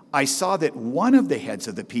 I saw that one of the heads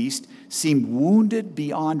of the beast seemed wounded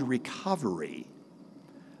beyond recovery,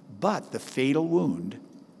 but the fatal wound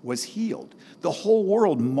was healed. The whole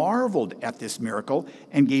world marveled at this miracle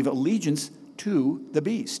and gave allegiance to the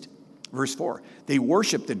beast. Verse 4, they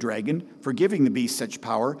worshiped the dragon for giving the beast such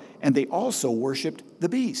power, and they also worshiped the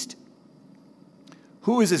beast.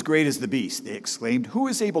 Who is as great as the beast? They exclaimed. Who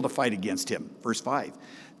is able to fight against him? Verse 5,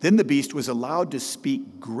 then the beast was allowed to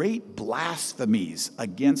speak great blasphemies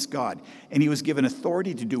against God, and he was given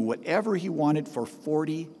authority to do whatever he wanted for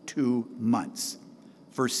 42 months.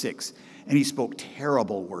 Verse 6, and he spoke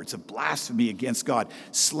terrible words of blasphemy against God,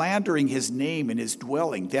 slandering his name and his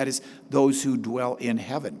dwelling, that is, those who dwell in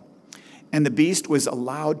heaven. And the beast was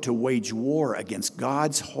allowed to wage war against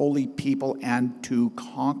God's holy people and to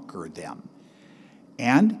conquer them.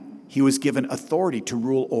 And he was given authority to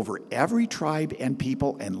rule over every tribe and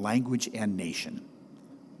people and language and nation.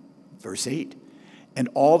 Verse 8, and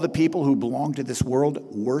all the people who belong to this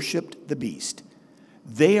world worshiped the beast.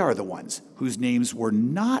 They are the ones whose names were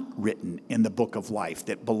not written in the book of life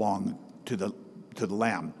that belong to the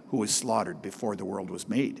Lamb who was slaughtered before the world was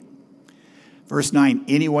made. Verse 9,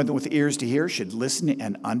 anyone with ears to hear should listen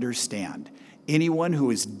and understand. Anyone who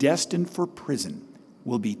is destined for prison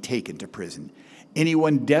will be taken to prison.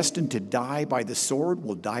 Anyone destined to die by the sword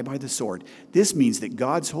will die by the sword. This means that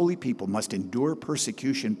God's holy people must endure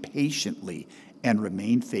persecution patiently and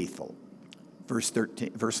remain faithful. Verse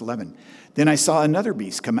 11, then I saw another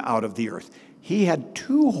beast come out of the earth. He had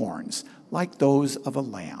 2 horns like those of a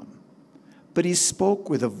lamb, but he spoke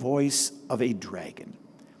with the voice of a dragon.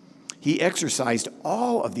 He exercised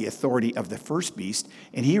all of the authority of the first beast,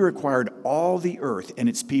 and he required all the earth and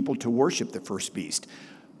its people to worship the first beast,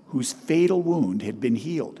 whose fatal wound had been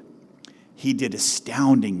healed. He did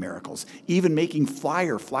astounding miracles, even making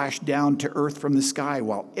fire flash down to earth from the sky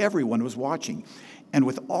while everyone was watching. And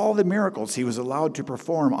with all the miracles he was allowed to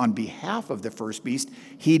perform on behalf of the first beast,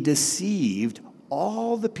 he deceived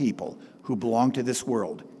all the people who belong to this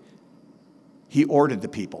world. He ordered the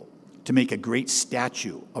people to make a great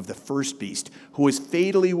statue of the first beast, who was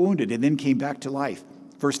fatally wounded and then came back to life.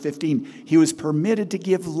 Verse 15, he was permitted to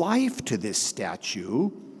give life to this statue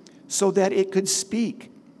so that it could speak.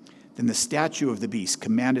 Then the statue of the beast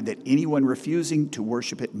commanded that anyone refusing to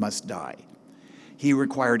worship it must die. He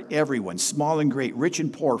required everyone, small and great, rich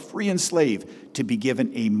and poor, free and slave, to be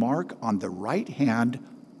given a mark on the right hand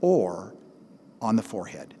or on the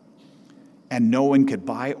forehead. and no one could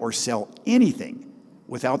buy or sell anything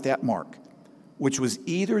without that mark, which was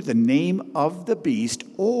either the name of the beast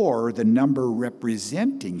or the number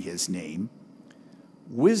representing his name.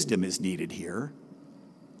 Wisdom is needed here.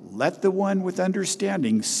 Let the one with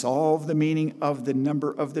understanding solve the meaning of the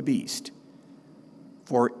number of the beast,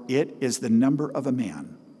 for it is the number of a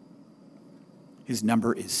man. His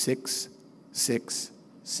number is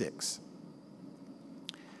 666.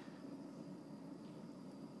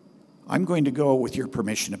 I'm going to go, with your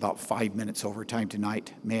permission, about 5 minutes overtime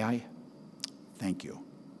tonight. May I? Thank you.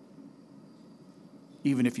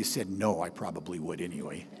 Even if you said no, I probably would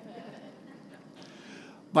anyway.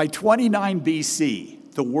 By 29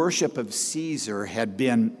 BC, the worship of Caesar had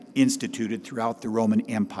been instituted throughout the Roman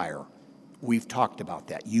Empire. We've talked about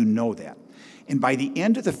that. You know that. And by the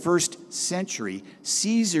end of the first century,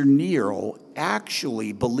 Caesar Nero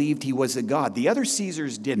actually believed he was a god. The other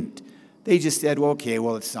Caesars didn't. They just said, well, okay,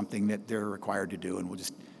 well, it's something that they're required to do, and we'll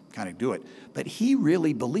just kind of do it. But he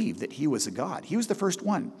really believed that he was a god. He was the first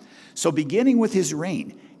one. So beginning with his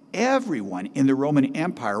reign, everyone in the Roman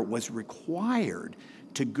Empire was required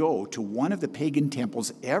to go to one of the pagan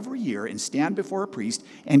temples every year and stand before a priest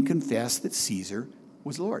and confess that Caesar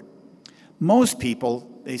was Lord. Most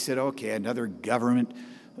people, they said, okay, another government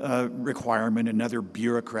requirement, another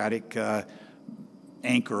bureaucratic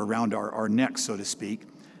anchor around our necks, so to speak.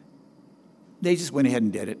 They just went ahead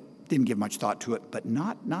and did it, didn't give much thought to it, but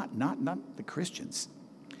not the Christians.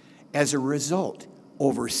 As a result,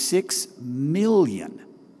 over 6 million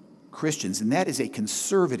Christians, and that is a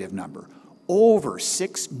conservative number, over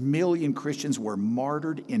 6 million Christians were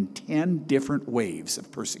martyred in 10 different waves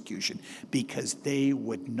of persecution because they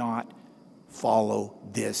would not follow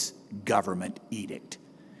this government edict.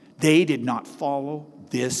 They did not follow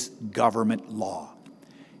this government law.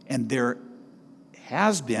 And there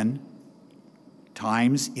has been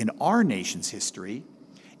times in our nation's history,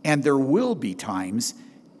 and there will be times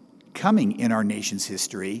coming in our nation's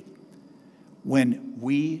history when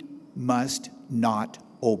we must not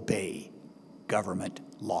obey government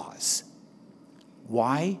laws.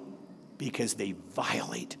 Why? Because they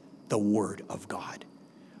violate the Word of God.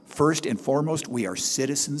 First and foremost, we are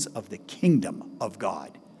citizens of the kingdom of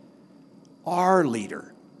God. Our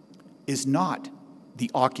leader is not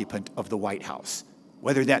the occupant of the White House,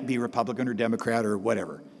 whether that be Republican or Democrat or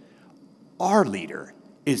whatever. Our leader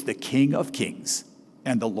is the King of Kings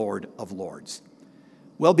and the Lord of Lords.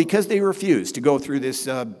 Well, because they refused to go through this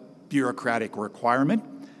bureaucratic requirement,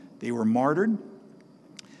 they were martyred.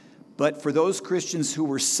 But for those Christians who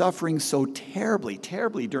were suffering so terribly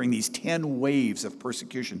during these 10 waves of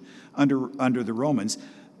persecution under the Romans,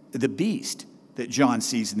 the beast that John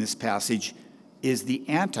sees in this passage is the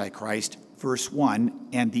Antichrist, verse 1.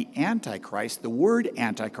 And the Antichrist, the word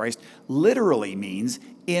Antichrist, literally means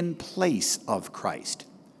in place of Christ.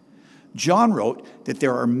 John wrote that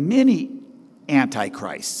there are many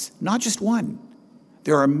Antichrists, not just one.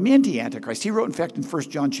 There are many Antichrists. He wrote, in fact, in 1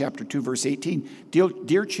 John chapter 2, verse 18,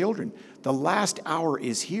 Dear children, the last hour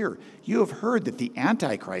is here. You have heard that the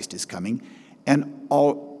Antichrist is coming, and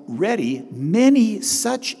already many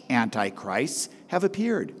such Antichrists have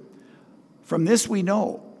appeared. From this we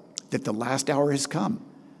know that the last hour has come.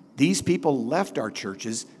 These people left our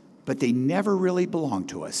churches, but they never really belonged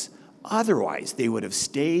to us. Otherwise, they would have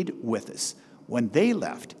stayed with us. When they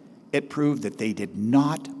left, it proved that they did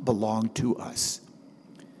not belong to us.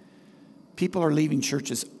 People are leaving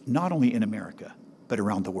churches not only in America, but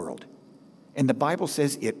around the world. And the Bible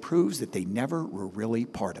says it proves that they never were really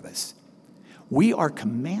part of us. We are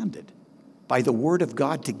commanded by the Word of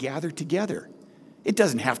God to gather together. It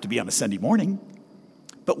doesn't have to be on a Sunday morning,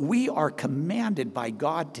 but we are commanded by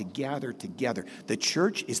God to gather together. The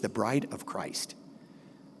church is the bride of Christ.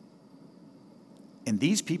 And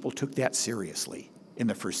these people took that seriously in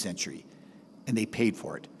the first century, and they paid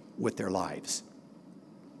for it with their lives.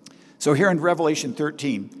 So here in Revelation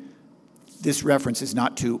 13, this reference is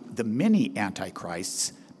not to the many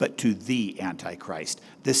antichrists, but to the Antichrist.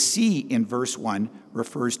 The sea in verse 1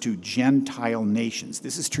 refers to Gentile nations.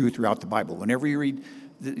 This is true throughout the Bible. Whenever you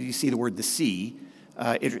see the word the sea,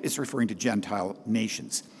 it's referring to Gentile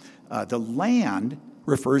nations. The land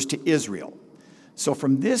refers to Israel. So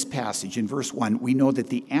from this passage in verse 1, we know that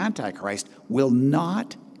the Antichrist will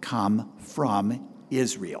not come from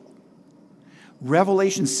Israel.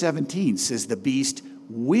 Revelation 17 says the beast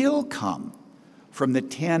will come from the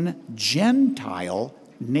 10 Gentile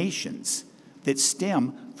nations that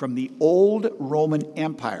stem from the old Roman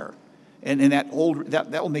Empire. And that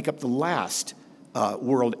will make up the last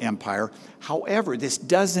world empire. However, this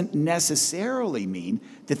doesn't necessarily mean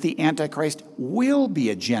that the Antichrist will be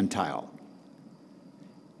a Gentile.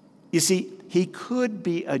 You see, he could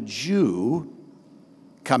be a Jew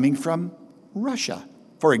coming from Russia.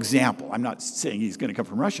 For example, I'm not saying he's going to come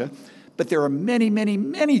from Russia, but there are many, many,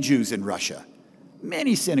 many Jews in Russia,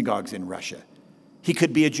 many synagogues in Russia. He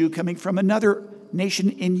could be a Jew coming from another nation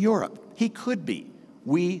in Europe. He could be.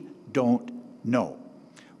 We don't know.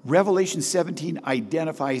 Revelation 17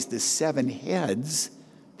 identifies the 7 heads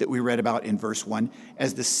that we read about in verse 1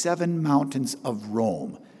 as the 7 mountains of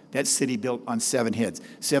Rome. That city built on 7 heads,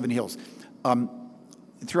 7 hills.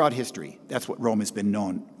 Throughout history, that's what Rome has been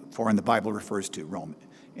known for, and the Bible refers to Rome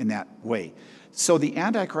in that way. So the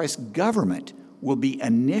Antichrist government will be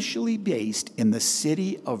initially based in the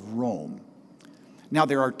city of Rome. Now,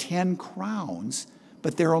 there are 10 crowns,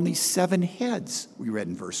 but there are only 7 heads, we read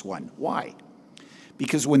in verse 1. Why?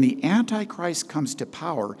 Because when the Antichrist comes to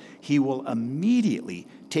power, he will immediately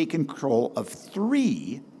take control of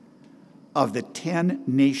 3 of the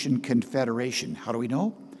 10-nation confederation. How do we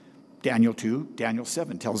know? Daniel 2, Daniel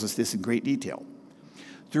 7 tells us this in great detail.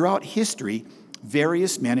 Throughout history,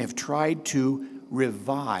 various men have tried to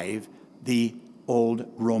revive the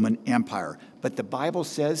old Roman Empire. But the Bible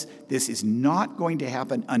says this is not going to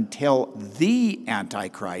happen until the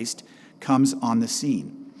Antichrist comes on the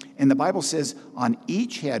scene. And the Bible says on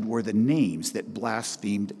each head were the names that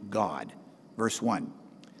blasphemed God. Verse 1.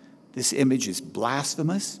 This image is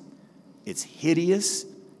blasphemous, it's hideous,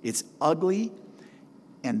 it's ugly,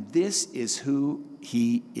 and this is who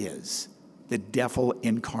he is, the devil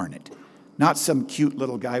incarnate. Not some cute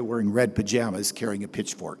little guy wearing red pajamas carrying a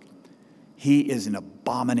pitchfork. He is an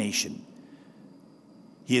abomination.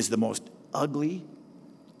 He is the most ugly,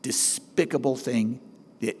 despicable thing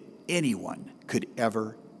that anyone could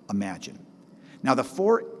ever imagine. Now, the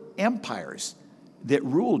 4 empires that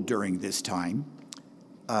ruled during this time,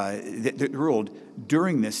 that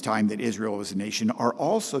Israel was a nation, are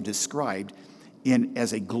also described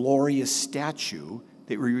as a glorious statue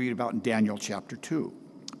that we read about in Daniel chapter 2.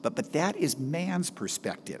 But that is man's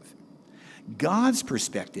perspective. God's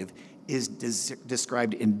perspective is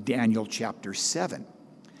described in Daniel chapter 7.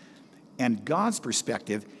 And God's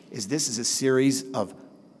perspective is this is a series of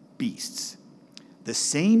beasts. The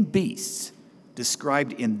same beasts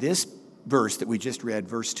described in this verse that we just read,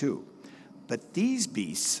 verse 2. But these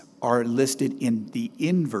beasts are listed in the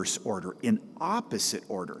inverse order, in opposite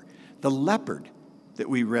order. The leopard that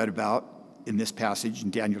we read about in this passage in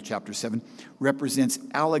Daniel chapter 7 represents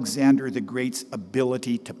Alexander the Great's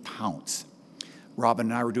ability to pounce. Robin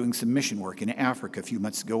and I were doing some mission work in Africa a few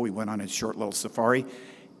months ago. We went on a short little safari,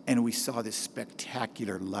 and we saw this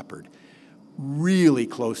spectacular leopard really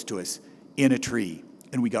close to us in a tree.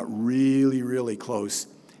 And we got really, really close.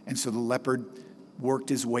 And so the leopard worked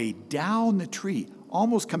his way down the tree,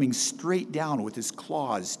 almost coming straight down with his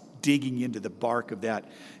claws digging into the bark of that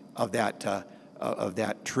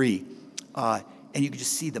tree. And you could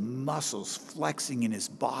just see the muscles flexing in his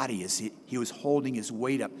body as he was holding his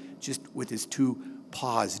weight up just with his 2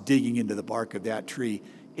 paws digging into the bark of that tree.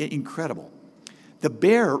 Incredible. The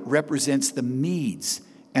bear represents the Medes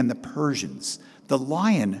and the Persians. The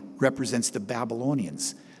lion represents the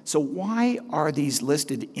Babylonians. So why are these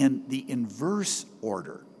listed in the inverse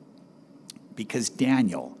order? Because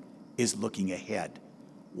Daniel is looking ahead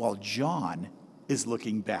while John is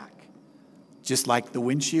looking back. Just like the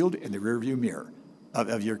windshield and the rearview mirror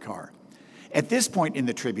of your car. At this point in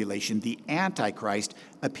the tribulation, the Antichrist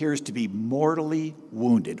appears to be mortally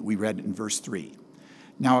wounded. We read it in verse 3.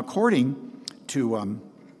 Now, according to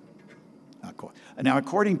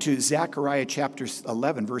Zechariah chapter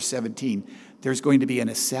 11, verse 17, there's going to be an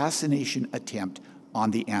assassination attempt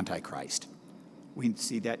on the Antichrist. We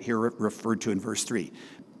see that here referred to in verse 3.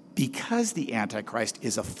 Because the Antichrist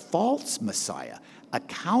is a false Messiah, a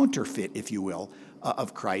counterfeit, if you will,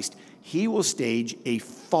 of Christ, he will stage a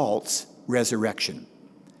false resurrection.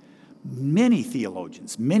 Many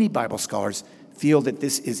theologians, many Bible scholars feel that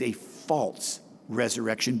this is a false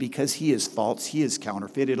resurrection because he is false, he is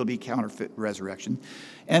counterfeit, it'll be counterfeit resurrection.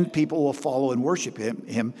 And people will follow and worship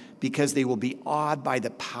him because they will be awed by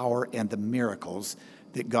the power and the miracles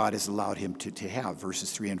that God has allowed him to have,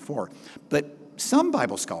 verses 3 and 4. But some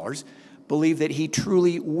Bible scholars believe that he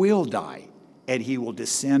truly will die and he will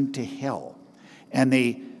descend to hell. And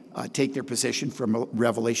they take their position from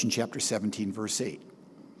Revelation chapter 17, verse 8.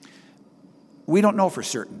 We don't know for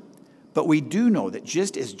certain, but we do know that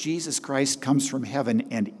just as Jesus Christ comes from heaven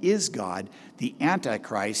and is God, the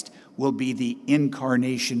Antichrist will be the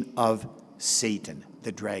incarnation of Satan,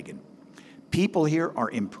 the dragon. People here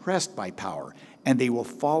are impressed by power, and they will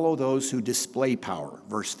follow those who display power,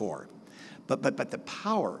 verse 4. But the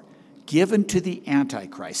power given to the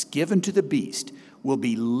Antichrist, given to the beast, will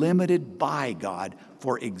be limited by God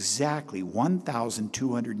for exactly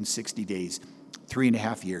 1,260 days,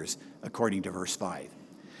 3.5 years, according to verse 5.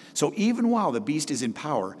 So even while the beast is in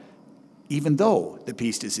power, even though the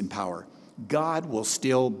beast is in power, God will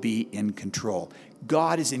still be in control.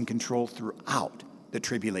 God is in control throughout the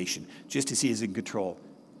tribulation, just as he is in control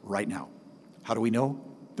right now. How do we know?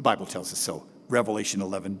 The Bible tells us so. Revelation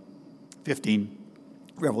 11:15,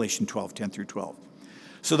 Revelation 12:10 through 12.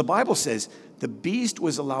 So the Bible says the beast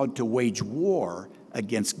was allowed to wage war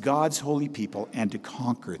against God's holy people and to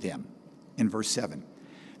conquer them in verse 7.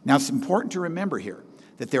 Now it's important to remember here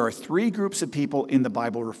that there are 3 groups of people in the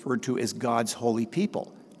Bible referred to as God's holy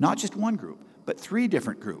people. Not just one group, but 3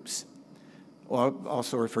 different groups,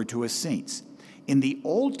 also referred to as saints. In the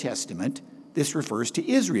Old Testament, this refers to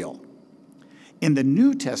Israel. In the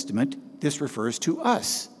New Testament, this refers to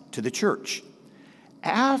us, to the church.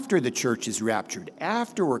 After the church is raptured,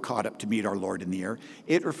 after we're caught up to meet our Lord in the air,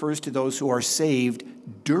 it refers to those who are saved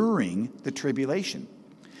during the tribulation.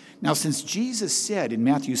 Now, since Jesus said in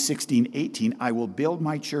Matthew 16:18, I will build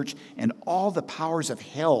my church and all the powers of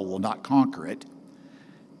hell will not conquer it,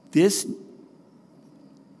 this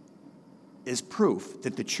is proof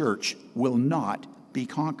that the church will not be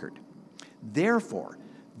conquered. Therefore,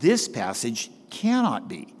 this passage cannot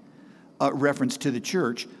be a reference to the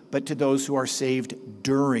church, but to those who are saved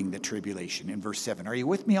during the tribulation in verse 7. Are you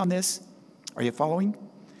with me on this? Are you following?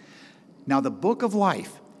 Now, the book of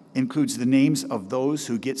life includes the names of those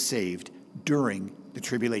who get saved during the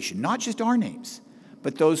tribulation. Not just our names,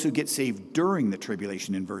 but those who get saved during the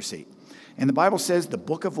tribulation in verse 8. And the Bible says the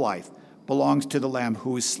book of life belongs to the Lamb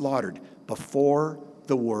who was slaughtered before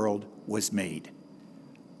the world was made.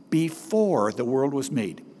 Before the world was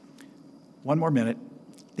made. One more minute.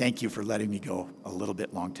 Thank you for letting me go a little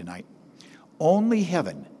bit long tonight. Only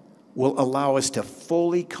heaven will allow us to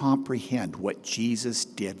fully comprehend what Jesus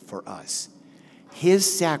did for us.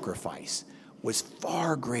 His sacrifice was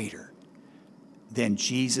far greater than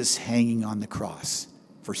Jesus hanging on the cross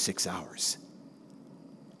for 6 hours.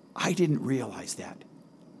 I didn't realize that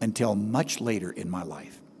until much later in my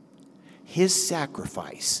life. His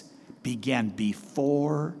sacrifice began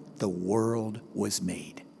before the world was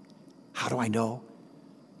made. How do I know?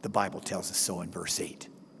 The Bible tells us so in verse 8.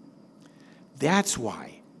 That's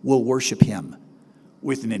why we'll worship him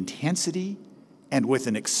with an intensity and with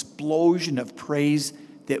an explosion of praise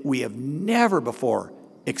that we have never before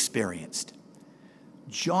experienced.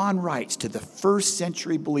 John writes to the first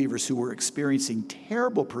century believers who were experiencing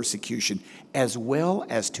terrible persecution as well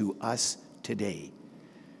as to us today.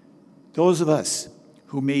 Those of us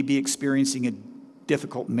who may be experiencing a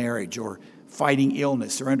difficult marriage or fighting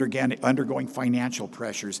illness or undergoing financial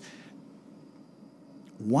pressures,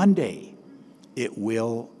 one day it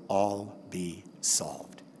will all be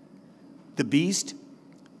solved. The beast,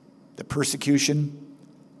 the persecution,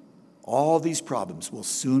 all these problems will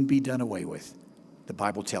soon be done away with, the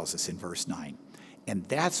Bible tells us in verse 9. And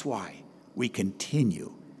that's why we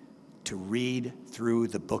continue to read through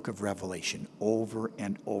the book of Revelation over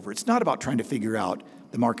and over. It's not about trying to figure out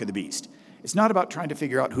the mark of the beast. It's not about trying to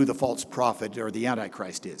figure out who the false prophet or the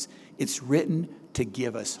Antichrist is. It's written to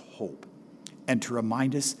give us hope and to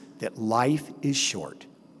remind us that life is short.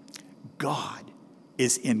 God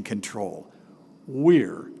is in control.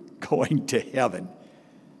 We're going to heaven.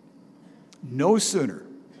 No sooner.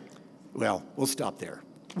 Well, we'll stop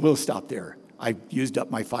there. I used up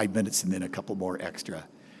my 5 minutes and then a couple more extra.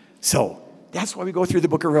 So that's why we go through the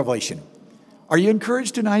book of Revelation. Are you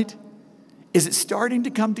encouraged tonight? Is it starting to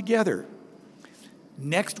come together?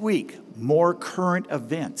 Next week, more current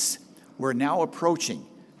events. We're now approaching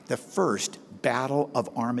the first battle of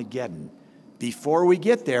Armageddon. Before we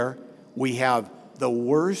get there, we have the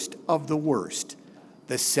worst of the worst,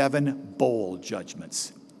 the 7 bowl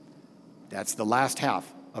judgments. That's the last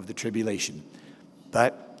half of the tribulation.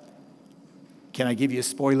 But can I give you a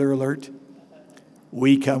spoiler alert?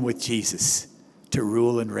 We come with Jesus to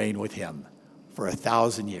rule and reign with him for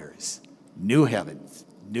 1,000 years. New heavens,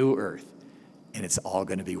 new earth. And it's all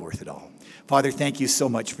going to be worth it all. Father, thank you so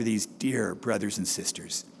much for these dear brothers and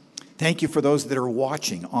sisters. Thank you for those that are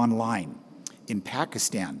watching online in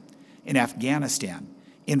Pakistan, in Afghanistan,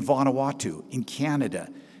 in Vanuatu, in Canada,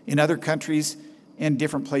 in other countries, and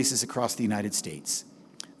different places across the United States.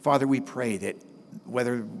 Father, we pray that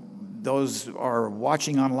whether those are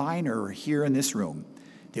watching online or here in this room,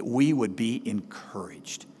 that we would be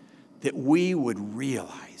encouraged, that we would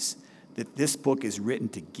realize that this book is written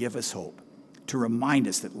to give us hope, to remind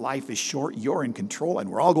us that life is short, you're in control, and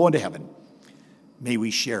we're all going to heaven. May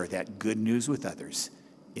we share that good news with others.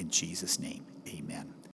 In Jesus' name, amen.